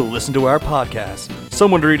should still listen to our podcast.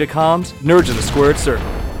 SomewhatNerdy.com's Nerds of the Squared Circle.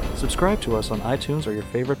 Subscribe to us on iTunes or your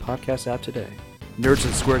favorite podcast app today. Nerds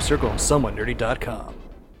of the Squared Circle on SomewhatNerdy.com.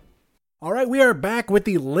 All right, we are back with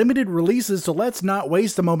the limited releases, so let's not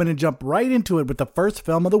waste a moment and jump right into it with the first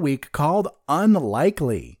film of the week, called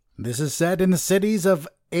Unlikely. This is set in the cities of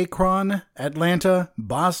Akron, Atlanta,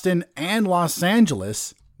 Boston, and Los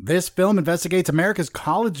Angeles. This film investigates America's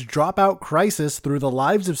college dropout crisis through the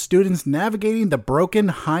lives of students navigating the broken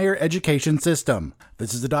higher education system.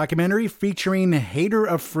 This is a documentary featuring hater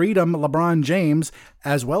of freedom LeBron James,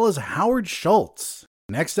 as well as Howard Schultz.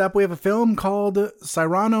 Next up, we have a film called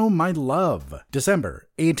Cyrano, My Love. December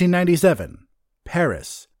 1897.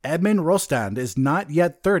 Paris. Edmond Rostand is not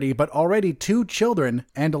yet 30, but already 2 children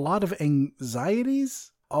and a lot of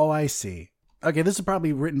anxieties? Oh, I see. Okay, this is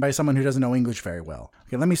probably written by someone who doesn't know English very well.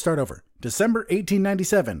 Okay, let me start over. December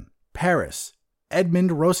 1897. Paris.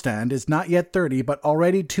 Edmond Rostand is not yet 30, but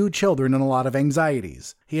already 2 children and a lot of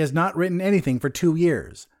anxieties. He has not written anything for 2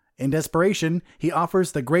 years. In desperation, he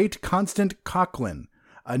offers The Great Constant Coquelin,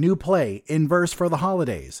 a new play in verse for the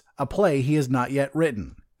holidays, a play he has not yet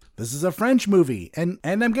written. This is a French movie, and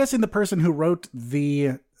I'm guessing the person who wrote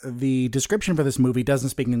the the description for this movie doesn't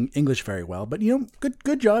speak English very well, but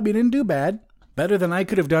good job. You didn't do bad. Better than I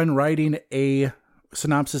could have done writing a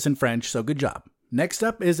synopsis in French, so good job. Next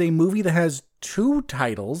up is a movie that has 2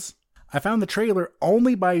 titles. I found the trailer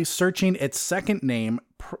only by searching its second name,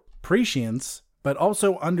 Prescience, but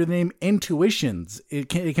also under the name Intuitions. It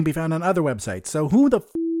can be found on other websites, so who the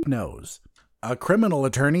knows? A criminal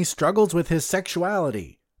attorney struggles with his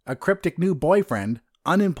sexuality, a cryptic new boyfriend,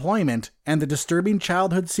 unemployment, and the disturbing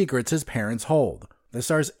childhood secrets his parents hold. This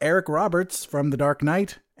stars Eric Roberts from The Dark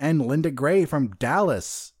Knight and Linda Gray from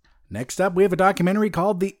Dallas. Next up, we have a documentary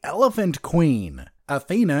called The Elephant Queen.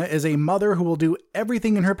 Athena is a mother who will do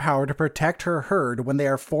everything in her power to protect her herd when they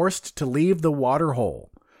are forced to leave the waterhole.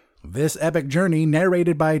 This epic journey,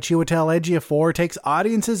 narrated by Chiwetel Ejiofor, takes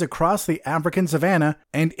audiences across the African savanna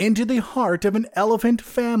and into the heart of an elephant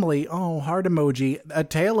family. Oh, heart emoji. A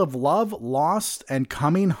tale of love, loss, and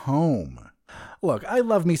coming home. Look, I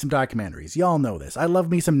love me some documentaries. Y'all know this. I love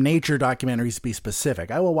me some nature documentaries, to be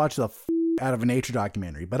specific. I will watch the out of a nature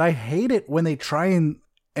documentary, but I hate it when they try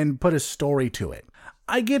and put a story to it.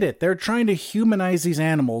 I get it. They're trying to humanize these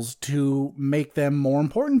animals to make them more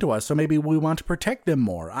important to us, so maybe we want to protect them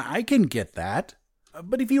more. I can get that.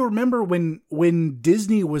 But if you remember when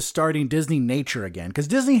Disney was starting Disney Nature again, because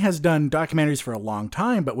Disney has done documentaries for a long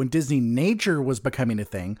time, but when Disney Nature was becoming a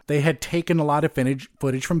thing, they had taken a lot of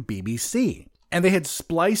footage from BBC. And they had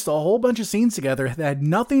spliced a whole bunch of scenes together that had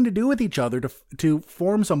nothing to do with each other to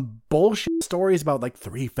form some bullshit stories about like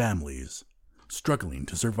 3 families struggling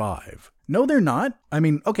to survive. No, they're not. I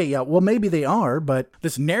mean, okay, yeah, well, maybe they are, but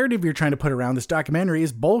this narrative you're trying to put around this documentary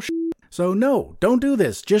is bullshit. So no, don't do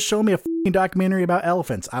this. Just show me a f***ing documentary about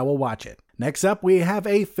elephants. I will watch it. Next up, we have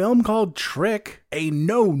a film called Trick. A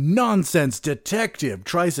no-nonsense detective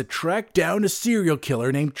tries to track down a serial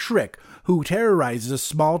killer named Trick, who terrorizes a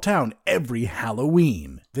small town every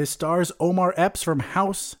Halloween. This stars Omar Epps from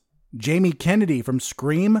House, Jamie Kennedy from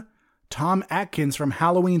Scream, Tom Atkins from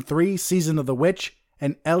Halloween 3, Season of the Witch,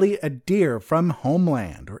 and Ellie Adair from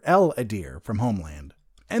Homeland, or El Adair from Homeland.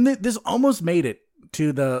 And this almost made it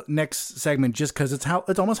to the next segment just because it's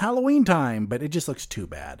almost Halloween time, but it just looks too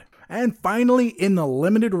bad. And finally, in the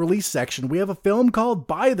limited release section, we have a film called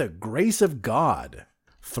By the Grace of God.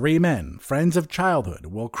 3 men, friends of childhood,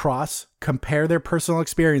 will compare their personal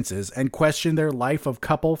experiences, and question their life of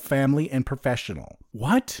couple, family, and professional.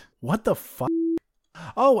 What? What the fuck?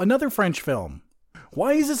 Oh, another French film.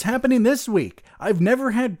 Why is this happening this week? I've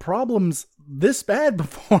never had problems this bad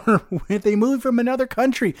before with a movie from another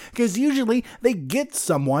country, because usually they get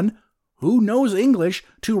someone who knows English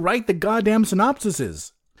to write the goddamn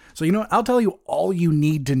synopsises. So you know what? I'll tell you all you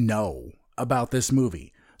need to know about this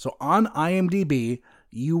movie. So on IMDb,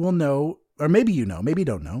 you will know, or maybe you know, maybe you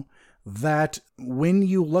don't know, that when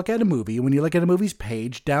you look at a movie's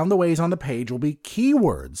page, down the ways on the page will be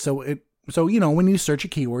keywords. So, you know, when you search a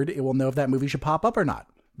keyword, it will know if that movie should pop up or not.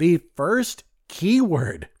 The first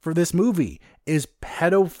keyword for this movie is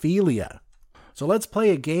pedophilia. So let's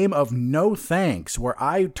play a game of no thanks, where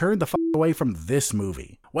I turn the away from this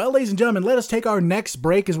movie. Well, ladies and gentlemen, let us take our next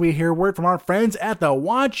break as we hear a word from our friends at the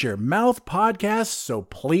Watch Your Mouth podcast, so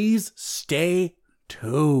please stay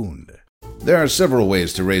tuned. There are several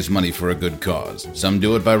ways to raise money for a good cause. Some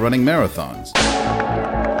do it by running marathons.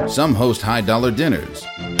 Some host high-dollar dinners.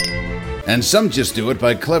 And some just do it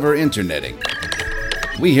by clever interneting.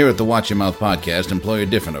 We here at the Watch Your Mouth podcast employ a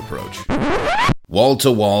different approach.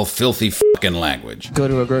 Wall-to-wall, filthy fucking language. Go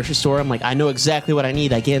to a grocery store, I'm like, I know exactly what I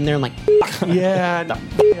need. I get in there, I'm like, yeah, the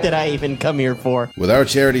did I even come here for? With our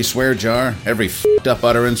charity swear jar, every fucked up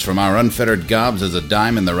utterance from our unfettered gobs is a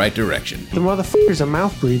dime in the right direction. The motherfucker's a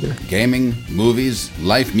mouth breather. Gaming, movies,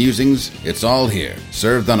 life musings, it's all here.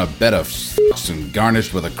 Served on a bed of fucks and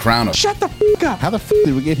garnished with a crown of... Shut the fuck up! How the fuck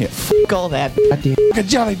did we get here? Fuck all that goddamn fucking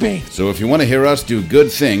jelly bean. So if you want to hear us do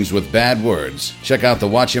good things with bad words, check out the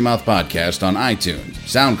Watch Your Mouth podcast on iTunes,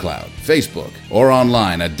 SoundCloud, Facebook, or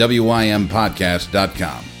online at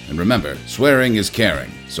wympodcast.com. And remember, swearing is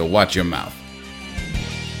caring, so watch your mouth.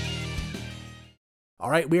 All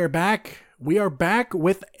right, we are back. We are back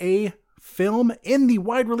with a film in the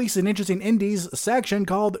wide release and interesting indies section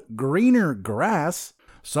called Greener Grass.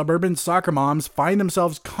 Suburban soccer moms find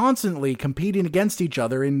themselves constantly competing against each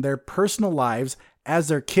other in their personal lives as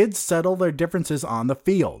their kids settle their differences on the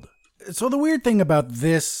field. So the weird thing about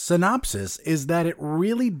this synopsis is that it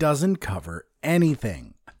really doesn't cover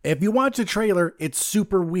anything. If you watch the trailer, it's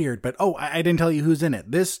super weird, but I didn't tell you who's in it.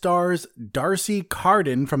 This stars D'Arcy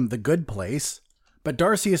Carden from The Good Place, but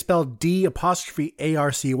Darcy is spelled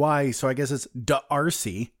D''Arcy, so I guess it's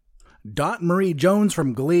D'Arcy. Dot Marie Jones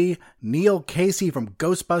from Glee, Neil Casey from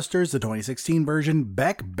Ghostbusters, the 2016 version,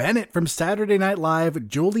 Beck Bennett from Saturday Night Live,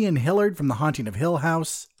 Julian Hillard from The Haunting of Hill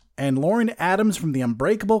House, and Lauren Adams from The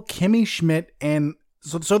Unbreakable Kimmy Schmidt. And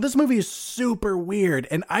so this movie is super weird,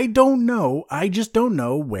 and I just don't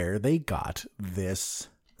know where they got this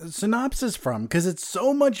synopsis from, because it's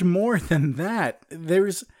so much more than that.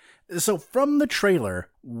 So from the trailer,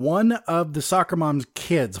 one of the soccer mom's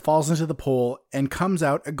kids falls into the pool and comes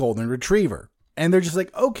out a golden retriever. And they're just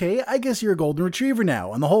like, okay, I guess you're a golden retriever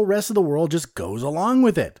now. And the whole rest of the world just goes along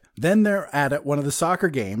with it. Then they're at one of the soccer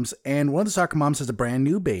games, and one of the soccer moms has a brand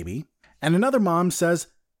new baby. And another mom says,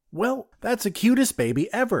 well, that's the cutest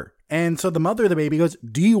baby ever. And so the mother of the baby goes,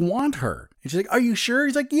 do you want her? And she's like, are you sure?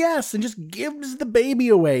 He's like, yes, and just gives the baby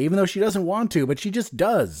away, even though she doesn't want to, but she just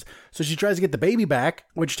does. So she tries to get the baby back,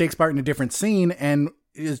 which takes part in a different scene, and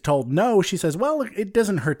is told no. She says, well, it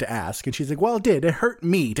doesn't hurt to ask. And she's like, well, it did. It hurt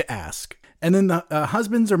me to ask. And then the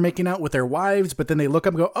husbands are making out with their wives, but then they look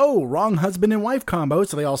up and go, oh, wrong husband and wife combo.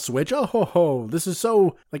 So they all switch. Oh, ho, ho. This is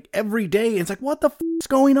so like every day. It's like, what the is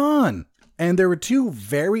going on? And there were two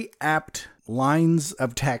very apt lines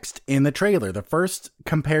of text in the trailer. The first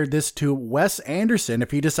compared this to Wes Anderson if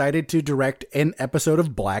he decided to direct an episode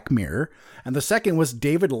of Black Mirror, and the second was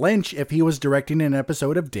David Lynch if he was directing an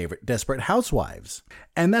episode of Desperate Housewives.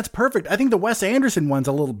 And that's perfect. I think the Wes Anderson one's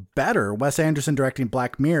a little better. Wes Anderson directing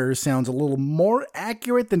Black Mirror sounds a little more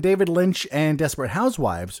accurate than David Lynch and Desperate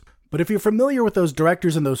Housewives. But if you're familiar with those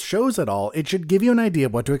directors and those shows at all, it should give you an idea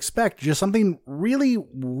of what to expect. Just something really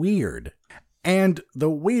weird. And the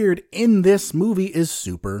weird in this movie is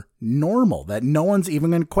super normal, that no one's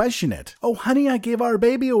even going to question it. Oh, honey, I gave our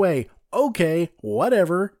baby away. Okay,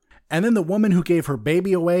 whatever. And then the woman who gave her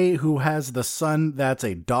baby away, who has the son that's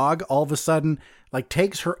a dog, all of a sudden, like,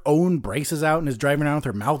 takes her own braces out and is driving around with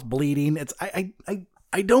her mouth bleeding.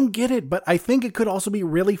 I don't get it, but I think it could also be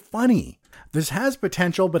really funny. This has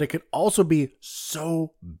potential, but it could also be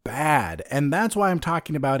so bad. And that's why I'm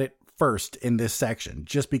talking about it first in this section,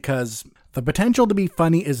 just because the potential to be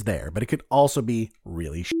funny is there, but it could also be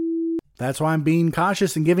really That's why I'm being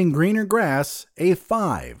cautious and giving Greener Grass a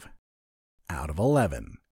 5 out of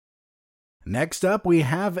 11. Next up, we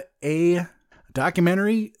have a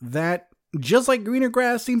documentary that, just like Greener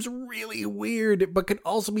Grass, seems really weird, but could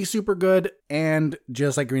also be super good, and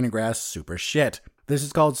just like Greener Grass, super shit. This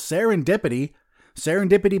is called Serendipity.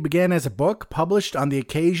 Serendipity began as a book published on the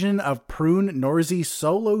occasion of Prune Norzy's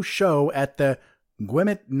solo show at the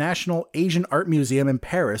Guemet National Asian Art Museum in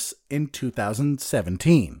Paris in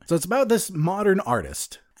 2017. So it's about this modern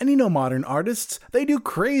artist. And you know modern artists, they do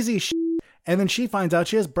crazy shit. And then she finds out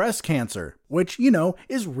she has breast cancer, which, you know,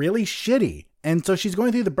 is really shitty. And so she's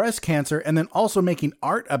going through the breast cancer and then also making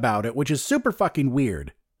art about it, which is super fucking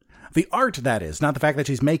weird. The art, that is, not the fact that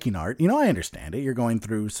she's making art. You know, I understand it. You're going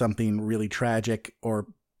through something really tragic, or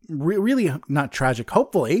really not tragic,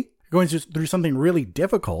 hopefully. You're going through something really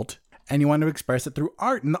difficult, and you want to express it through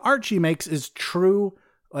art. And the art she makes is true,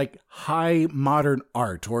 like, high modern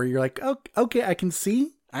art, where you're like, oh, okay, I can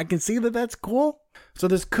see that that's cool. So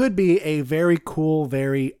this could be a very cool,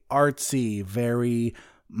 very artsy, very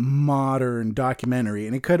modern documentary,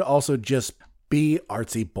 and it could also just be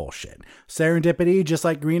artsy bullshit. Serendipity, just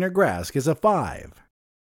like Greener Grass, is a 5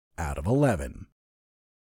 out of 11.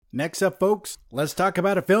 Next up, folks, let's talk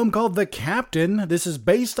about a film called The Captain. This is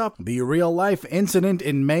based off the real-life incident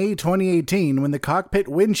in May 2018 when the cockpit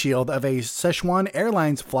windshield of a Sichuan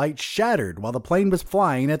Airlines flight shattered while the plane was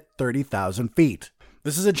flying at 30,000 feet.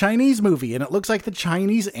 This is a Chinese movie, and it looks like the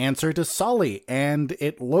Chinese answer to Sully, and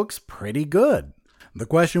it looks pretty good. The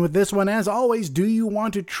question with this one, as always, do you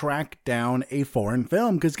want to track down a foreign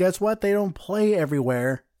film? Because guess what? They don't play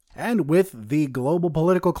everywhere. And with the global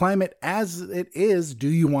political climate as it is, do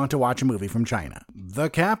you want to watch a movie from China? The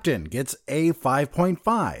Captain gets a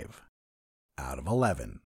 5.5 out of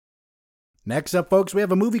 11. Next up, folks, we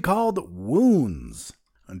have a movie called Wounds.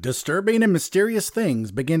 Disturbing and mysterious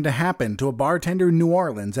things begin to happen to a bartender in New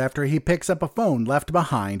Orleans after he picks up a phone left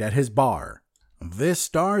behind at his bar. This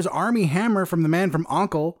stars Armie Hammer from The Man from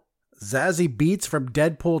U.N.C.L.E., Zazie Beetz from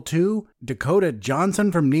Deadpool 2, Dakota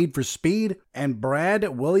Johnson from Need for Speed, and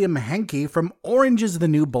Brad William Henke from Orange is the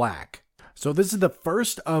New Black. So this is the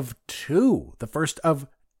first of two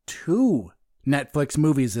Netflix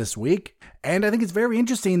movies this week. And I think it's very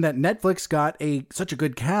interesting that Netflix got such a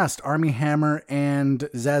good cast. Armie Hammer and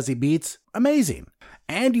Zazie Beetz, amazing.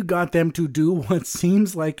 And you got them to do what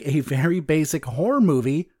seems like a very basic horror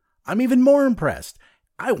movie. I'm even more impressed.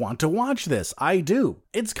 I want to watch this. I do.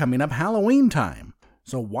 It's coming up Halloween time.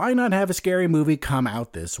 So why not have a scary movie come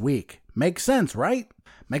out this week? Makes sense, right?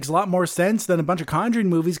 Makes a lot more sense than a bunch of Conjuring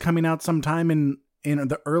movies coming out sometime in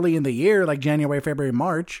the early in the year, like January, February,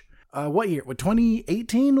 March. What year? What,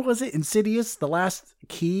 2018 was it? Insidious, The Last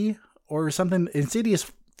Key or something? Insidious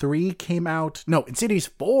 3 came out. No, Insidious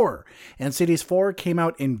 4. Insidious 4 came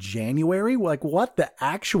out in January. Like, what the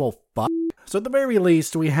actual fuck? So at the very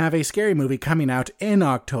least, we have a scary movie coming out in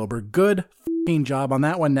October. Good fucking job on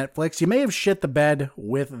that one, Netflix. You may have shit the bed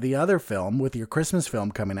with the other film, with your Christmas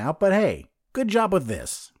film coming out, but hey, good job with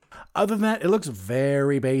this. Other than that, it looks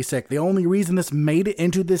very basic. The only reason this made it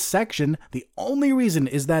into this section, the only reason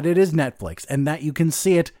is that it is Netflix and that you can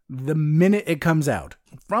see it the minute it comes out.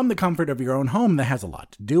 From the comfort of your own home, that has a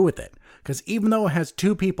lot to do with it. Because even though it has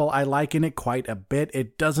 2 people I like in it quite a bit,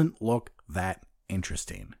 it doesn't look that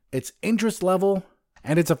interesting. Its interest level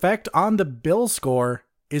and its effect on the bill score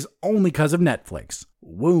is only because of Netflix.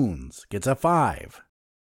 Wounds gets a 5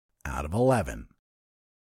 out of 11.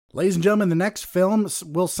 Ladies and gentlemen, the next film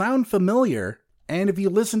will sound familiar, and if you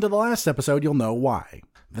listen to the last episode, you'll know why.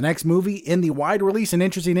 The next movie in the wide release and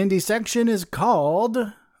interesting indie section is called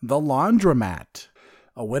The Laundromat.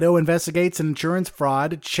 A widow investigates an insurance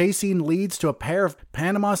fraud. Chasing leads to a pair of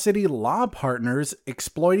Panama City law partners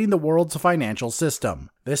exploiting the world's financial system.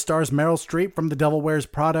 This stars Meryl Streep from The Devil Wears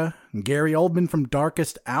Prada, Gary Oldman from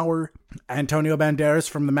Darkest Hour, Antonio Banderas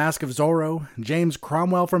from The Mask of Zorro, James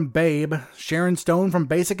Cromwell from Babe, Sharon Stone from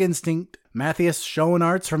Basic Instinct, Matthias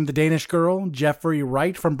Schoenaerts from The Danish Girl, Jeffrey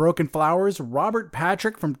Wright from Broken Flowers, Robert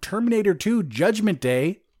Patrick from Terminator 2 Judgment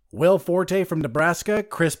Day, Will Forte from Nebraska,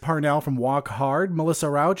 Chris Parnell from Walk Hard, Melissa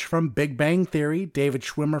Rauch from Big Bang Theory, David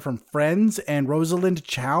Schwimmer from Friends, and Rosalind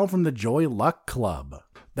Chow from the Joy Luck Club.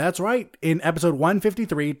 That's right, in episode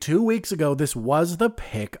 153, 2 weeks ago, this was the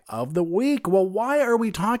pick of the week. Well, why are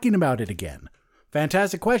we talking about it again?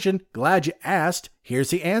 Fantastic question, glad you asked. Here's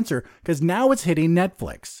the answer, because now it's hitting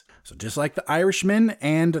Netflix. So just like The Irishman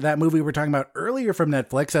and that movie we were talking about earlier from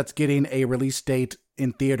Netflix, that's getting a release date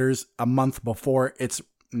in theaters a month before its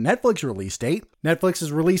Netflix release date. Netflix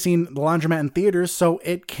is releasing The Laundromat in theaters, so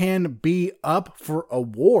it can be up for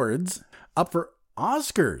awards, up for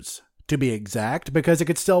Oscars to be exact, because it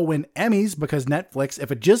could still win Emmys, because Netflix,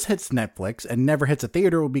 if it just hits Netflix and never hits a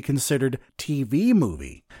theater, will be considered TV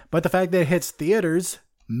movie. But the fact that it hits theaters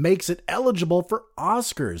makes it eligible for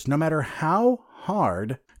Oscars, no matter how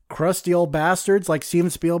hard crusty old bastards like Steven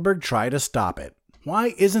Spielberg try to stop it.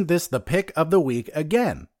 Why isn't this the pick of the week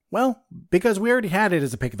again? Well, because we already had it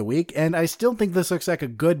as a pick of the week, and I still think this looks like a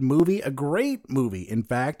good movie, a great movie, in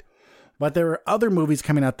fact. But there are other movies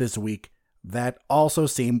coming out this week that also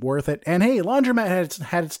seem worth it. And hey, Laundromat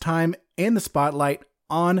had its time in the spotlight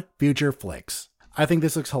on Future Flicks. I think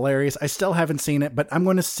this looks hilarious. I still haven't seen it, but I'm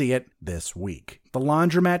going to see it this week. The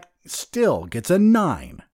Laundromat still gets a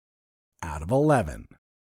 9 out of 11.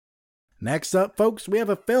 Next up, folks, we have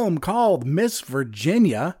a film called Miss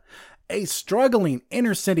Virginia. A struggling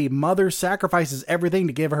inner-city mother sacrifices everything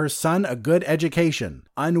to give her son a good education.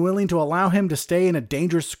 Unwilling to allow him to stay in a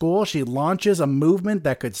dangerous school, she launches a movement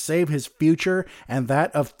that could save his future and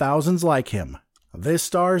that of thousands like him. This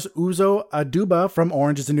stars Uzo Aduba from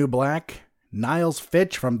Orange is the New Black, Niles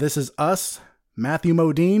Fitch from This Is Us, Matthew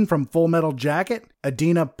Modine from Full Metal Jacket,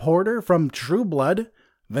 Adina Porter from True Blood,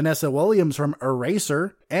 Vanessa Williams from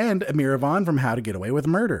Eraser, and Amir Vaughn from How to Get Away with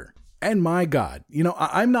Murder. And my God,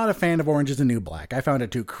 I'm not a fan of Orange is the New Black. I found it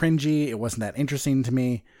too cringy. It wasn't that interesting to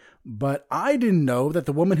me. But I didn't know that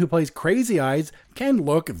the woman who plays Crazy Eyes can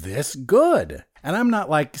look this good. And I'm not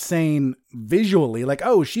like saying visually like,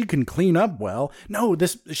 oh, she can clean up well. No,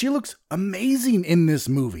 she looks amazing in this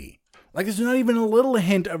movie. Like there's not even a little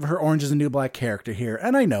hint of her Orange is the New Black character here.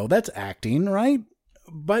 And I know that's acting, right?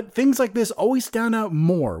 But things like this always stand out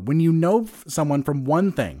more when you know someone from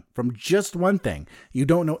one thing, from just one thing. You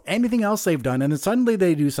don't know anything else they've done, and then suddenly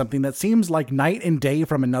they do something that seems like night and day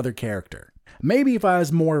from another character. Maybe if I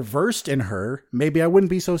was more versed in her, maybe I wouldn't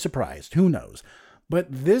be so surprised. Who knows? But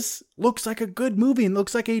this looks like a good movie and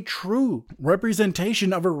looks like a true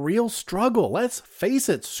representation of a real struggle. Let's face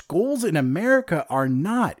it, schools in America are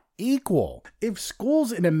not equal. If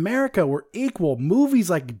schools in America were equal,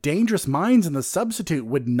 movies like Dangerous Minds and The Substitute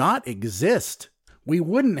would not exist. We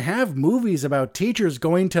wouldn't have movies about teachers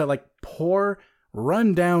going to like poor,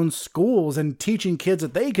 rundown schools and teaching kids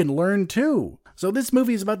that they can learn too. So this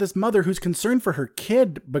movie is about this mother who's concerned for her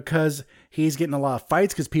kid because he's getting a lot of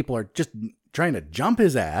fights because people are just trying to jump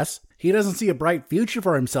his ass. He doesn't see a bright future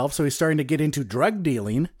for himself, so he's starting to get into drug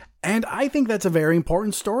dealing. And I think that's a very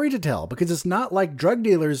important story to tell because it's not like drug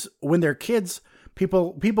dealers when they're kids.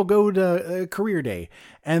 People go to career day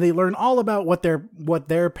and they learn all about what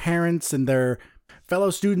their parents and their fellow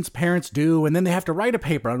students' parents do, and then they have to write a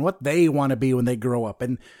paper on what they want to be when they grow up,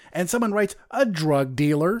 and someone writes a drug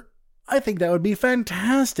dealer. I think that would be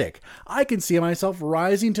fantastic. I can see myself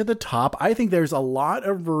rising to the top. I think there's a lot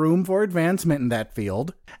of room for advancement in that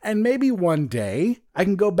field. And maybe one day I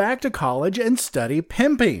can go back to college and study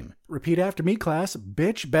pimping. Repeat after me, class.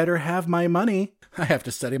 Bitch better have my money. I have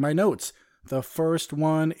to study my notes. The first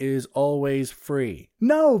one is always free.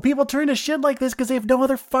 No, people turn to shit like this because they have no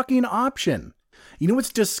other fucking option. You know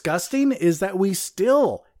what's disgusting is that we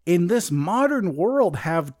still, in this modern world,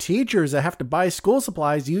 have teachers that have to buy school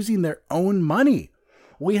supplies using their own money.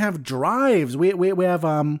 We have drives. We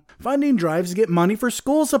have funding drives to get money for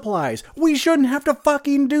school supplies. We shouldn't have to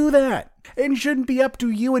fucking do that. It shouldn't be up to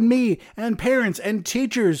you and me and parents and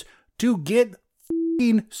teachers to get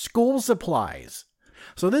fucking school supplies.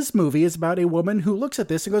 So this movie is about a woman who looks at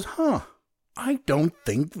this and goes, I don't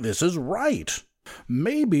think this is right.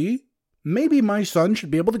 Maybe my son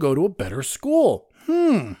should be able to go to a better school.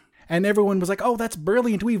 And everyone was like, oh, that's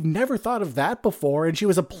brilliant. We've never thought of that before. And she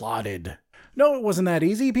was applauded. No, it wasn't that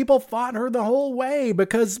easy. People fought her the whole way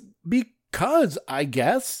because I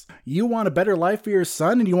guess you want a better life for your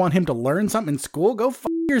son and you want him to learn something in school. Go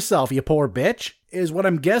fuck yourself, you poor bitch, is what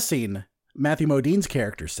I'm guessing Matthew Modine's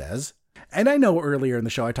character says. And I know earlier in the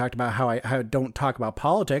show I talked about how I don't talk about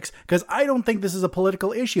politics because I don't think this is a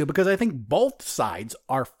political issue because I think both sides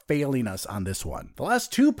are failing us on this one. The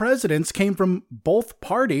last two presidents came from both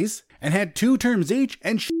parties and had 2 terms each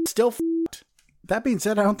and still f***ed. That being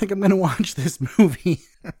said, I don't think I'm going to watch this movie.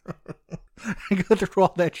 I go through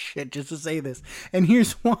all that shit just to say this. And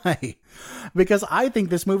here's why. Because I think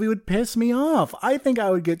this movie would piss me off. I think I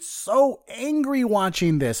would get so angry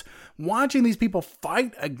watching this. Watching these people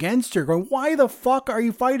fight against her. Going, why the fuck are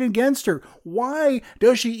you fighting against her? Why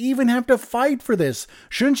does she even have to fight for this?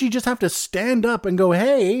 Shouldn't she just have to stand up and go,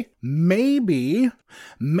 hey, maybe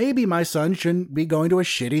my son shouldn't be going to a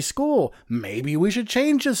shitty school. Maybe we should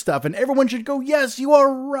change this stuff. And everyone should go, yes, you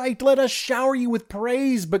are right. Let us shower you with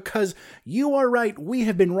praise because you are right. We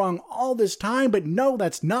have been wrong all this time. But no,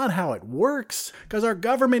 that's not how it works. Because our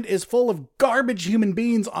government is full of garbage human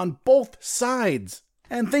beings on both sides.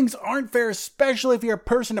 And things aren't fair, especially if you're a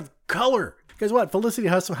person of color. Guess what? Felicity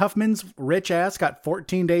Huffman's rich ass got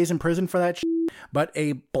 14 days in prison for that shit. But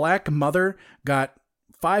a black mother got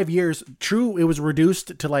 5 years. True, it was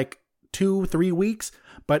reduced to like 2-3 weeks,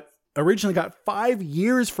 but originally got 5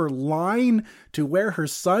 years for lying to where her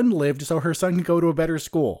son lived so her son could go to a better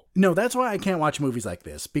school. No, that's why I can't watch movies like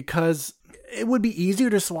this, because it would be easier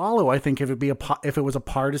to swallow, I think, if it was a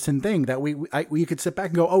partisan thing that we could sit back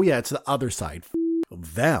and go, oh yeah, it's the other side.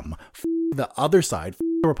 Them. The other side.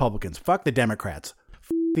 The Republicans. Fuck the Democrats.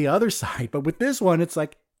 The other side. But with this one, it's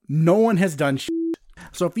like no one has done shit.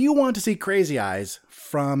 So if you want to see Crazy Eyes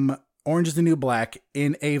from Orange is the New Black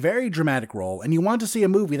in a very dramatic role, and you want to see a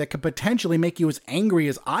movie that could potentially make you as angry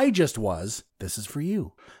as I just was, this is for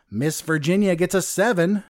you. Miss Virginia gets a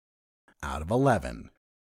 7 out of 11.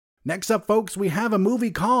 Next up, folks, we have a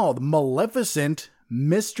movie called Maleficent,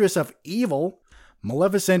 Mistress of Evil.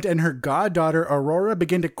 Maleficent and her goddaughter Aurora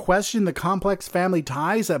begin to question the complex family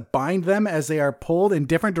ties that bind them as they are pulled in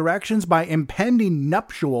different directions by impending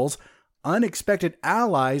nuptials, unexpected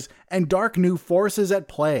allies, and dark new forces at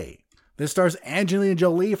play. This stars Angelina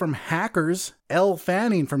Jolie from Hackers, Elle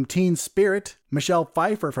Fanning from Teen Spirit, Michelle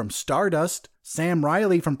Pfeiffer from Stardust, Sam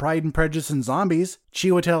Riley from Pride and Prejudice and Zombies,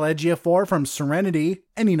 Chiwetel Ejiofor from Serenity,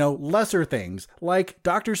 and lesser things like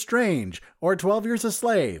Doctor Strange or 12 Years a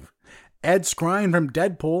Slave. Ed Skrein from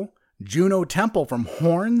Deadpool, Juno Temple from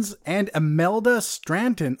Horns, and Imelda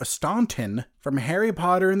Staunton from Harry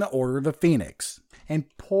Potter and the Order of the Phoenix.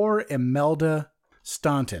 And poor Imelda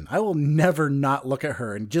Staunton. I will never not look at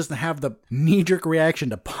her and just have the knee-jerk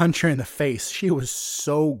reaction to punch her in the face. She was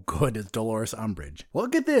so good as Dolores Umbridge.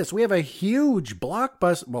 Look at this. We have a huge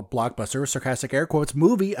blockbuster, sarcastic air quotes,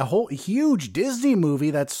 movie, a whole huge Disney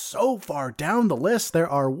movie that's so far down the list. There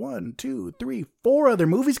are 4 other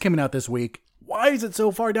movies coming out this week. Why is it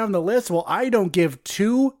so far down the list? Well, I don't give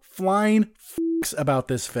 2 flying fucks about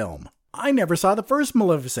this film. I never saw the first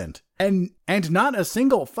Maleficent. And not a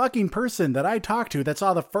single fucking person that I talked to that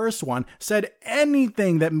saw the first one said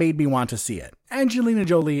anything that made me want to see it. Angelina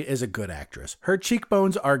Jolie is a good actress. Her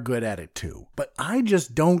cheekbones are good at it too. But I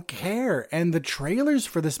just don't care. And the trailers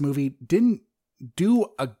for this movie didn't do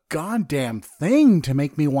a goddamn thing to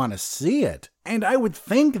make me want to see it. And I would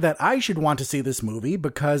think that I should want to see this movie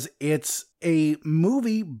because it's a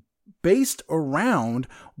movie based around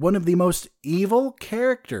one of the most evil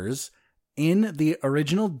characters in the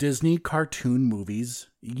original Disney cartoon movies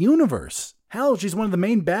universe. Hell, she's one of the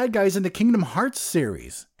main bad guys in the Kingdom Hearts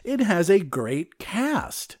series. It has a great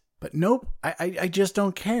cast. But nope, I just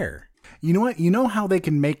don't care. You know what? You know how they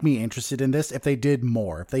can make me interested in this if they did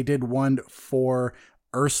more. If they did one for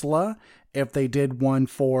Ursula, if they did one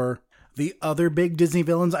for the other big Disney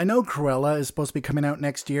villains. I know Cruella is supposed to be coming out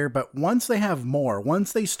next year, but once they have more,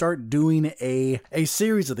 once they start doing a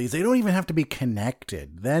series of these, they don't even have to be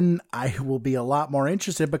connected. Then I will be a lot more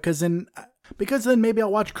interested because then maybe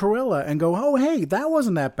I'll watch Cruella and go, oh, hey, that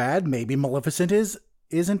wasn't that bad. Maybe Maleficent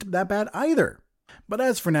isn't that bad either. But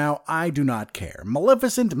as for now, I do not care.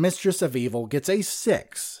 Maleficent, Mistress of Evil gets a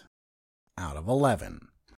 6 out of 11.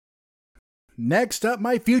 Next up,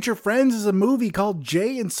 my future friends, is a movie called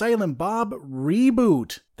Jay and Silent Bob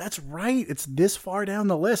Reboot. That's right, it's this far down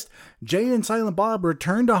the list. Jay and Silent Bob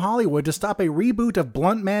return to Hollywood to stop a reboot of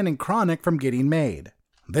Blunt Man and Chronic from getting made.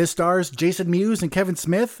 This stars Jason Mewes and Kevin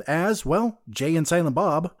Smith as, well, Jay and Silent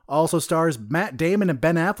Bob. Also stars Matt Damon and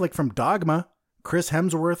Ben Affleck from Dogma, Chris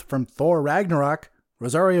Hemsworth from Thor Ragnarok,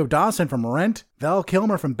 Rosario Dawson from Rent, Val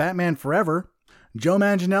Kilmer from Batman Forever, Joe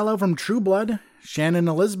Manganiello from True Blood, Shannon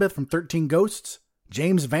Elizabeth from 13 Ghosts,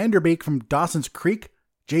 James Vanderbeek from Dawson's Creek,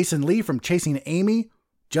 Jason Lee from Chasing Amy,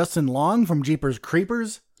 Justin Long from Jeepers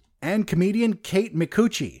Creepers, and comedian Kate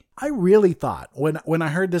Micucci. I really thought, when I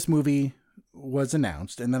heard this movie was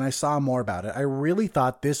announced and then I saw more about it, I really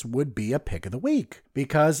thought this would be a pick of the week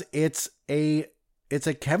because it's a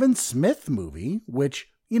Kevin Smith movie, which,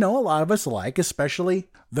 you know, a lot of us like, especially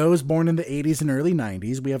those born in the 80s and early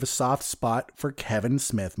 90s. We have a soft spot for Kevin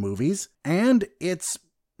Smith movies, and it's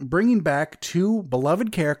bringing back two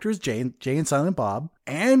beloved characters, Jay and Silent Bob,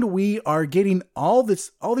 and we are getting all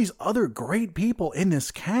these other great people in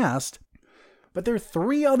this cast. But there are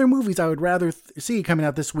 3 other movies I would rather see coming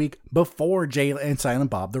out this week before Jay and Silent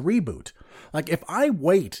Bob, the reboot. Like, if I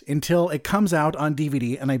wait until it comes out on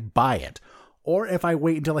DVD and I buy it, or if I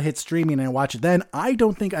wait until it hits streaming and I watch it then, I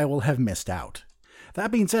don't think I will have missed out.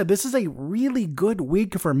 That being said, this is a really good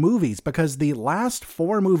week for movies because the last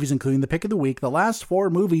 4 movies, including the pick of the week, the last 4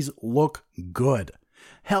 movies look good.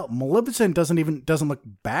 Hell, Maleficent doesn't look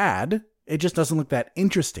bad. It just doesn't look that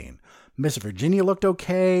interesting. Miss Virginia looked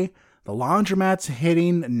okay. The Laundromat's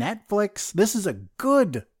hitting Netflix. This is a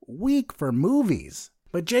good week for movies.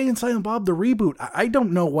 But Jay and Silent Bob, the reboot, I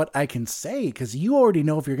don't know what I can say because you already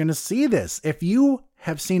know if you're going to see this. If you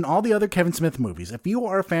have seen all the other Kevin Smith movies, if you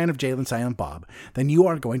are a fan of Jay and Silent Bob, then you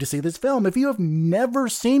are going to see this film. If you have never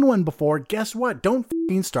seen one before, guess what? Don't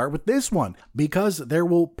f***ing start with this one because there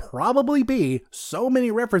will probably be so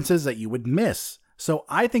many references that you would miss. So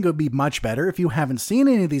I think it would be much better if you haven't seen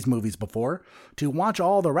any of these movies before to watch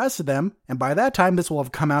all the rest of them. And by that time, this will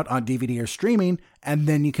have come out on DVD or streaming, and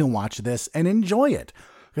then you can watch this and enjoy it.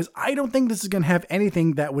 Because I don't think this is going to have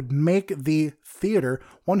anything that would make the theater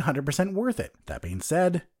 100% worth it. That being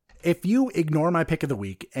said, if you ignore my pick of the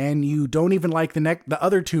week and you don't even like the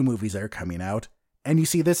other 2 movies that are coming out, and you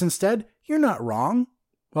see this instead, you're not wrong.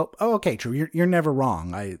 Well, okay, true. You're never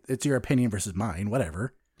wrong. It's your opinion versus mine,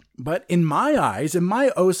 whatever. But in my eyes, in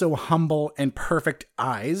my oh so humble and perfect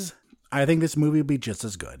eyes, I think this movie will be just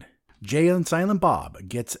as good. Jay and Silent Bob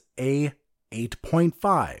gets a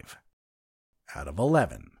 8.5 out of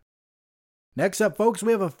 11. Next up, folks,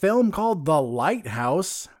 we have a film called The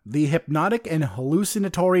Lighthouse, the hypnotic and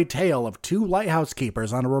hallucinatory tale of 2 lighthouse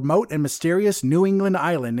keepers on a remote and mysterious New England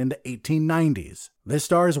island in the 1890s. This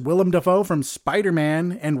stars Willem Dafoe from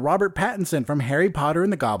Spider-Man and Robert Pattinson from Harry Potter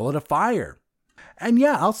and the Goblet of Fire. And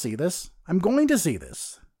yeah, I'll see this. I'm going to see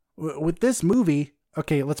this. With this movie,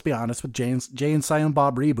 okay, let's be honest, with Jay and Silent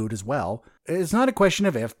Bob reboot as well, it's not a question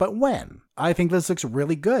of if, but when. I think this looks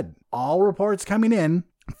really good. All reports coming in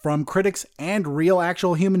from critics and real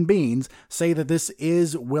actual human beings say that this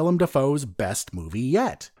is Willem Dafoe's best movie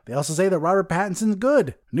yet. They also say that Robert Pattinson's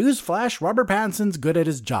good. Newsflash, Robert Pattinson's good at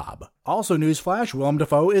his job. Also newsflash, Willem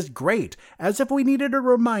Dafoe is great. As if we needed a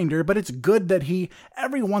reminder, but it's good that he,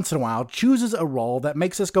 every once in a while, chooses a role that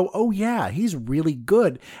makes us go, oh yeah, he's really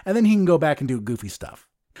good, and then he can go back and do goofy stuff.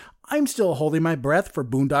 I'm still holding my breath for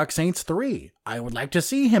Boondock Saints 3. I would like to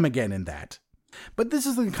see him again in that. But this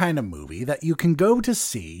is the kind of movie that you can go to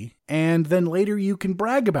see, and then later you can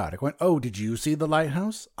brag about it. Going, oh, did you see The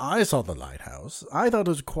Lighthouse? I saw The Lighthouse. I thought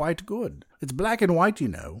it was quite good. It's black and white, you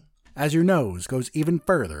know, as your nose goes even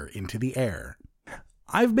further into the air.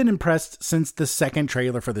 I've been impressed since the second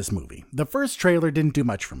trailer for this movie. The first trailer didn't do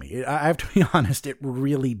much for me. I have to be honest, it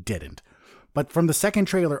really didn't. But from the second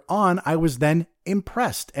trailer on, I was then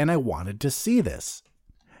impressed, and I wanted to see this.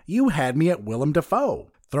 You had me at Willem Dafoe.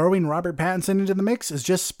 Throwing Robert Pattinson into the mix is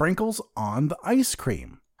just sprinkles on the ice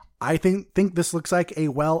cream. I think this looks like a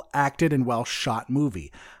well-acted and well-shot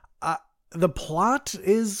movie. The plot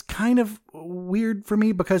is kind of weird for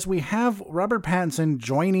me because we have Robert Pattinson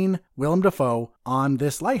joining Willem Dafoe on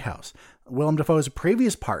this lighthouse. Willem Dafoe's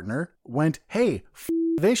previous partner went, hey,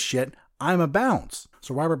 this shit, I'm a bounce.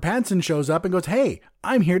 So Robert Pattinson shows up and goes, hey,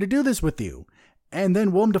 I'm here to do this with you. And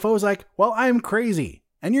then Willem Dafoe's like, well, I'm crazy.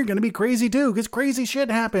 And you're going to be crazy too, because crazy shit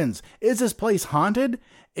happens. Is this place haunted?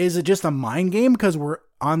 Is it just a mind game because we're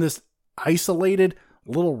on this isolated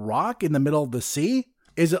little rock in the middle of the sea?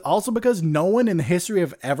 Is it also because no one in the history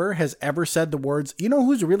of ever has ever said the words, you know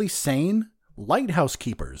who's really sane? Lighthouse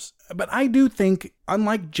keepers. But I do think,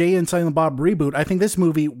 unlike Jay and Silent Bob Reboot, I think this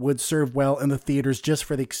movie would serve well in the theaters just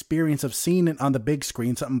for the experience of seeing it on the big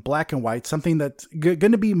screen, something black and white, something that's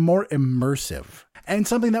going to be more immersive, and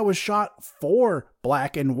something that was shot for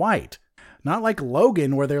black and white. Not like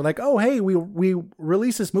Logan, where they're like, oh, hey, we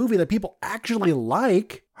released this movie that people actually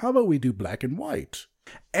like. How about we do black and white?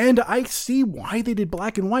 And I see why they did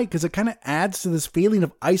black and white, because it kind of adds to this feeling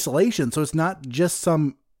of isolation. So it's not just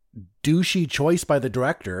some douchey choice by the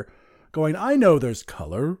director going, I know there's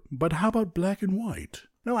color, but how about black and white?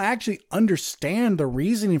 No, I actually understand the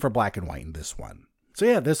reasoning for black and white in this one. So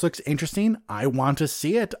yeah, this looks interesting. I want to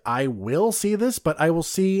see it. I will see this, but I will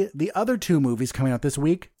see the other two movies coming out this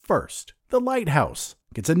week first. The Lighthouse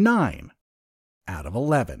gets a 9 out of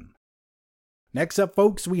 11. Next up,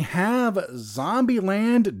 folks, we have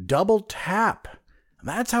Zombieland Double Tap.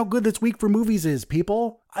 That's how good this week for movies is,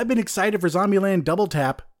 people. I've been excited for Zombieland Double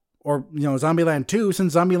Tap, or, Zombieland 2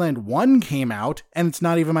 since Zombieland 1 came out, and it's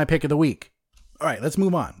not even my pick of the week. All right, let's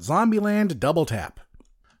move on. Zombieland Double Tap.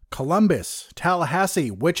 Columbus,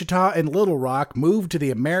 Tallahassee, Wichita, and Little Rock move to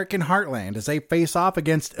the American heartland as they face off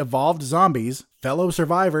against evolved zombies, fellow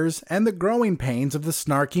survivors, and the growing pains of the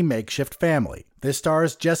snarky makeshift family. This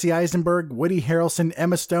stars Jesse Eisenberg, Woody Harrelson,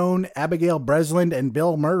 Emma Stone, Abigail Breslin, and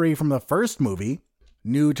Bill Murray from the first movie.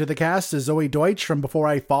 New to the cast is Zoe Deutsch from Before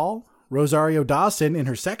I Fall, Rosario Dawson in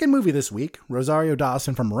her second movie this week, Rosario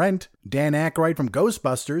Dawson from Rent, Dan Aykroyd from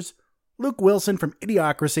Ghostbusters, Luke Wilson from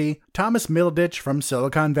Idiocracy, Thomas Middleditch from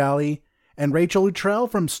Silicon Valley, and Rachel Luttrell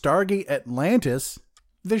from Stargate Atlantis,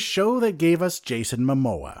 the show that gave us Jason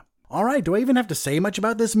Momoa. Alright, do I even have to say much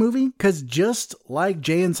about this movie? Because just like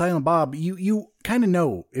Jay and Silent Bob, you kind of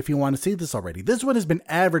know if you want to see this already. This one has been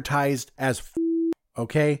advertised as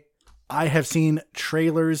okay? I have seen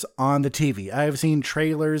trailers on the TV. I have seen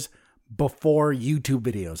trailers before YouTube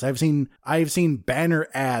videos. I have seen banner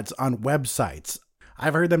ads on websites.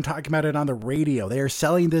 I've heard them talking about it on the radio. They are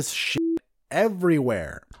selling this shit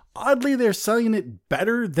everywhere. Oddly, they're selling it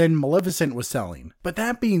better than Maleficent was selling. But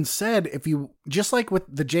that being said, if you, just like with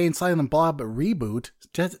the Jay and Silent Bob reboot,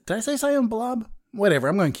 did I say Silent Bob? Whatever,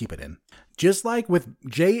 I'm going to keep it in. Just like with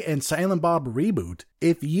Jay and Silent Bob reboot,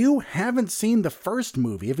 if you haven't seen the first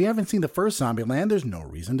movie, if you haven't seen the first Zombieland, there's no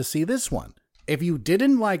reason to see this one. If you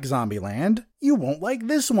didn't like Zombieland, you won't like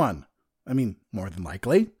this one. I mean, more than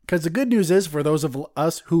likely. Because the good news is, for those of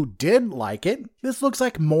us who did like it, this looks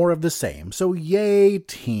like more of the same. So yay,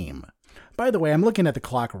 team. By the way, I'm looking at the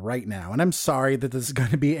clock right now, and I'm sorry that this is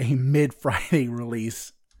going to be a mid-Friday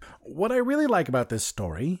release. What I really like about this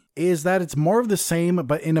story is that it's more of the same,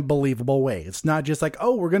 but in a believable way. It's not just like,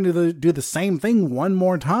 oh, we're going to do the same thing one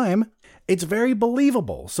more time. It's very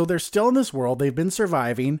believable. So they're still in this world. They've been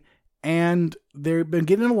surviving. And they've been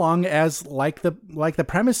getting along as, like the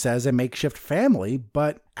premise says, a makeshift family,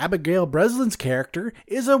 but Abigail Breslin's character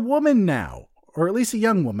is a woman now, or at least a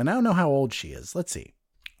young woman. I don't know how old she is. Let's see.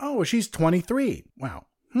 Oh, she's 23. Wow.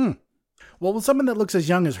 Well, with someone that looks as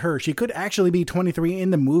young as her, she could actually be 23 in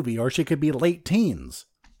the movie, or she could be late teens.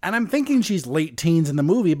 And I'm thinking she's late teens in the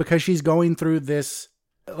movie because she's going through this,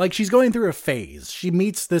 she's going through a phase. She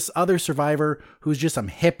meets this other survivor who's just some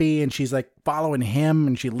hippie, and she's following him,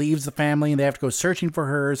 and she leaves the family and they have to go searching for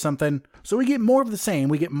her or something. So we get more of the same.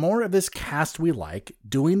 We get more of this cast we like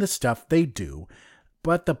doing the stuff they do,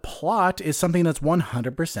 but the plot is something that's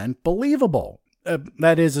 100% believable.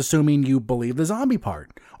 That is, assuming you believe the zombie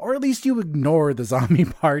part, or at least you ignore the zombie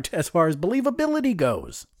part as far as believability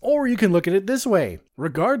goes. Or you can look at it this way.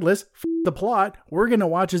 Regardless, the plot, we're going to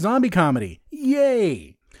watch a zombie comedy.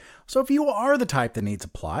 Yay! So if you are the type that needs a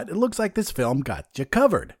plot, it looks like this film got you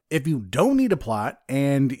covered. If you don't need a plot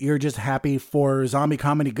and you're just happy for zombie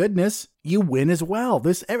comedy goodness, you win as well.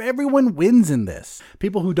 Everyone wins in this.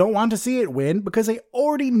 People who don't want to see it win because they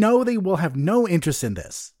already know they will have no interest in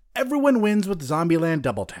this. Everyone wins with Zombieland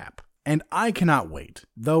Double Tap. And I cannot wait.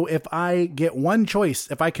 Though if I get one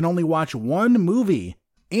choice, if I can only watch one movie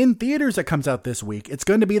in theaters that comes out this week, it's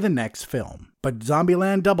going to be the next film. But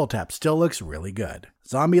Zombieland Double Tap still looks really good.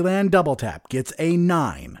 Zombieland Double Tap gets a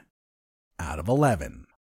 9 out of 11.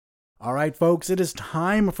 All right, folks, it is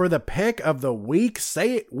time for the pick of the week.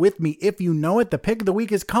 Say it with me if you know it. The pick of the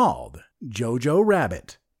week is called Jojo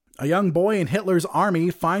Rabbit. A young boy in Hitler's army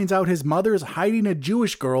finds out his mother is hiding a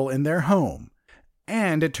Jewish girl in their home.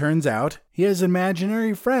 And it turns out he has an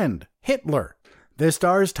imaginary friend, Hitler. This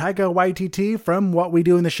stars Taika Waititi from What We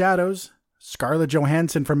Do in the Shadows, Scarlett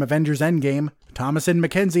Johansson from Avengers Endgame, Thomasin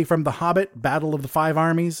McKenzie from The Hobbit, Battle of the Five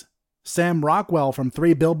Armies, Sam Rockwell from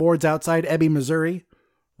 3 Billboards Outside Ebbing, Missouri,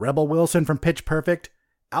 Rebel Wilson from Pitch Perfect,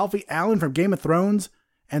 Alfie Allen from Game of Thrones,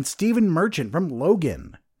 and Stephen Merchant from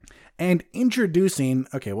Logan. And introducing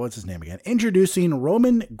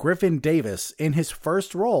Roman Griffin Davis in his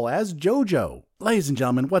first role as Jojo. Ladies and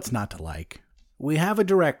gentlemen, what's not to like? We have a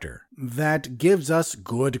director that gives us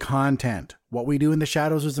good content. What We Do in the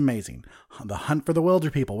Shadows was amazing. The Hunt for the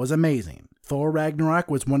Wilderpeople was amazing. Thor Ragnarok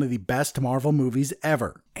was one of the best Marvel movies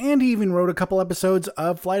ever. And he even wrote a couple episodes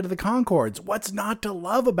of Flight of the Conchords. What's not to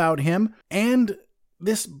love about him? And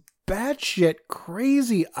this batshit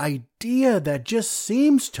crazy idea that just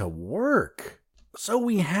seems to work. So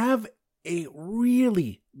we have a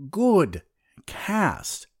really good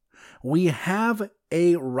cast. We have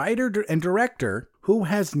a writer and director who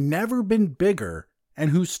has never been bigger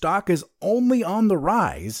and whose stock is only on the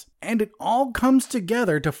rise, and it all comes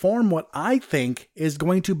together to form what I think is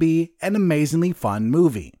going to be an amazingly fun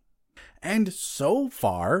movie. And so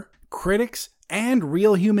far, critics and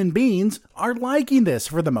real human beings are liking this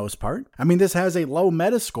for the most part. I mean, this has a low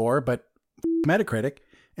Metascore, but Metacritic,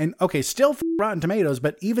 and okay, still Rotten Tomatoes,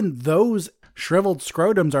 but even those shriveled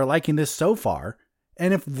scrotums are liking this so far,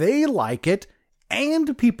 and if they like it,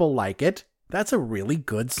 and people like it, that's a really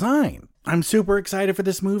good sign. I'm super excited for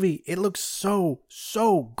this movie. It looks so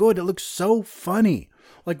good. It looks so funny.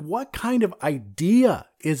 Like, what kind of idea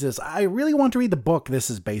is this? I really want to read the book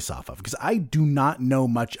this is based off of, because I do not know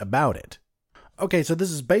much about it. Okay, so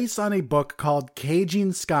this is based on a book called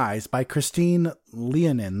Caging Skies by Christine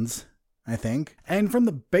Leonins, I think. And from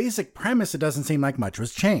the basic premise, it doesn't seem like much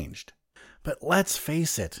was changed. But let's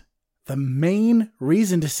face it, the main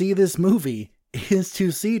reason to see this movie is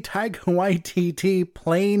to see Taika Waititi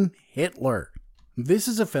playing Hitler. This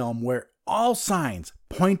is a film where all signs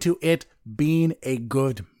point to it being a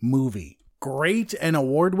good movie. Great and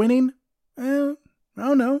award-winning? I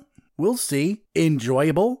don't know. We'll see.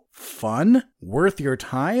 Enjoyable? Fun? Worth your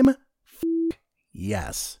time?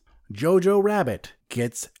 Yes. Jojo Rabbit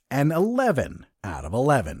gets an 11 out of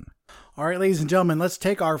 11. All right, ladies and gentlemen, let's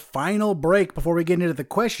take our final break before we get into the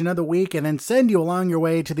question of the week and then send you along your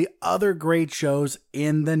way to the other great shows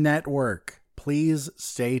in the network. Please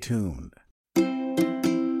stay tuned.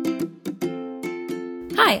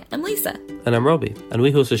 Hi, I'm Lisa. And I'm Robbie, and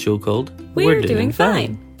we host a show called We're Doing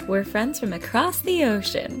Fine. We're friends from across the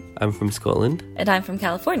ocean. I'm from Scotland. And I'm from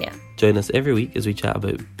California. Join us every week as we chat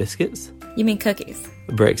about biscuits. You mean cookies?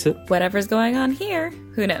 Brexit. Whatever's going on here,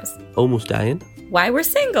 who knows? Almost dying. Why we're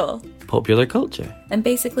single. Popular culture. And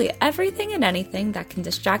basically everything and anything that can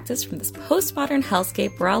distract us from this postmodern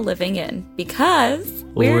hellscape we're all living in. Because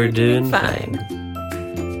we're doing fine.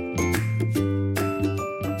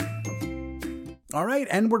 All right,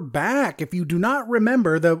 and we're back. If you do not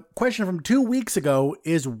remember, the question from 2 weeks ago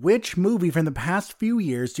is, which movie from the past few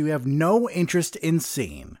years do you have no interest in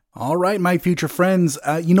seeing? All right, my future friends,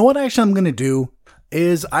 you know what actually I'm going to do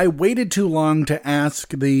is I waited too long to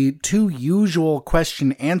ask the two usual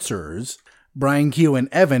question answerers, Brian Q and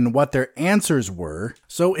Evan, what their answers were.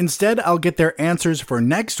 So instead, I'll get their answers for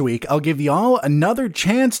next week. I'll give you all another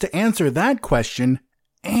chance to answer that question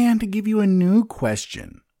and to give you a new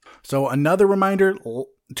question. So another reminder,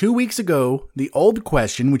 2 weeks ago, the old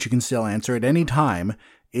question, which you can still answer at any time,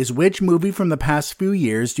 is which movie from the past few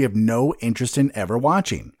years do you have no interest in ever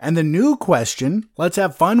watching? And the new question, let's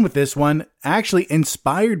have fun with this one, actually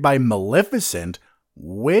inspired by Maleficent,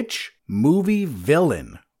 which movie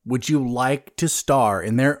villain would you like to star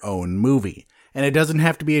in their own movie? And it doesn't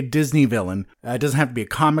have to be a Disney villain. It doesn't have to be a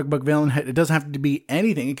comic book villain. It doesn't have to be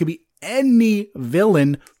anything. It could be any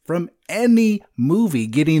villain from any movie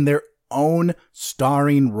getting their own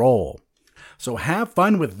starring role. So have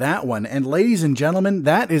fun with that one. And ladies and gentlemen,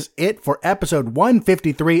 that is it for episode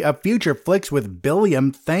 153 of Future Flicks with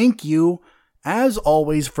Billiam. Thank you, as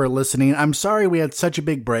always, for listening. I'm sorry we had such a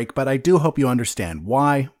big break, but I do hope you understand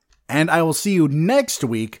why. And I will see you next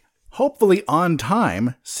week, hopefully on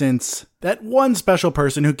time, since that one special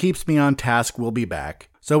person who keeps me on task will be back.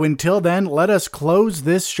 So until then, let us close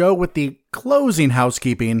this show with the closing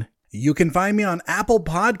housekeeping. You can find me on Apple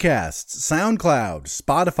Podcasts, SoundCloud,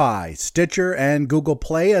 Spotify, Stitcher, and Google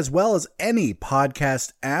Play, as well as any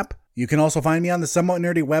podcast app. You can also find me on the Somewhat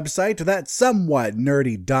Nerdy website, that's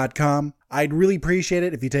somewhatnerdy.com. I'd really appreciate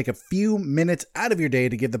it if you take a few minutes out of your day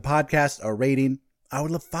to give the podcast a rating. I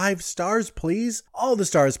would love 5 stars, please. All the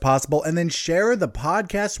stars possible. And then share the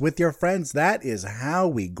podcast with your friends. That is how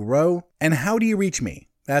we grow. And how do you reach me?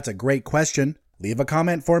 That's a great question. Leave a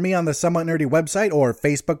comment for me on the Somewhat Nerdy website or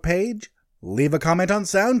Facebook page. Leave a comment on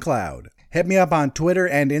SoundCloud. Hit me up on Twitter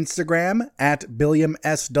and Instagram at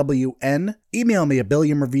BilliamSWN. Email me at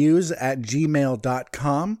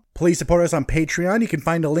BilliamReviews@gmail.com. Please support us on Patreon. You can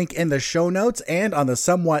find a link in the show notes and on the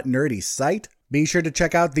Somewhat Nerdy site. Be sure to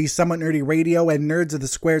check out the Somewhat Nerdy Radio and Nerds of the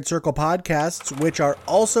Squared Circle podcasts, which are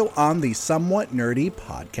also on the Somewhat Nerdy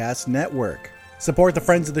Podcast Network. Support the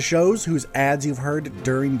friends of the shows whose ads you've heard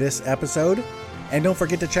during this episode. And don't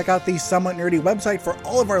forget to check out the Somewhat Nerdy website for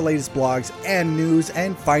all of our latest blogs and news.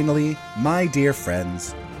 And finally, my dear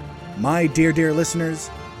friends, my dear listeners,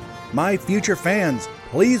 my future fans,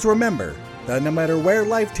 please remember that no matter where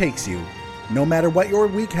life takes you, no matter what your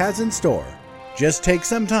week has in store, just take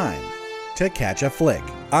some time to catch a flick.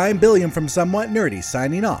 I'm Billiam from Somewhat Nerdy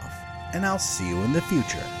signing off, and I'll see you in the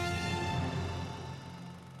future.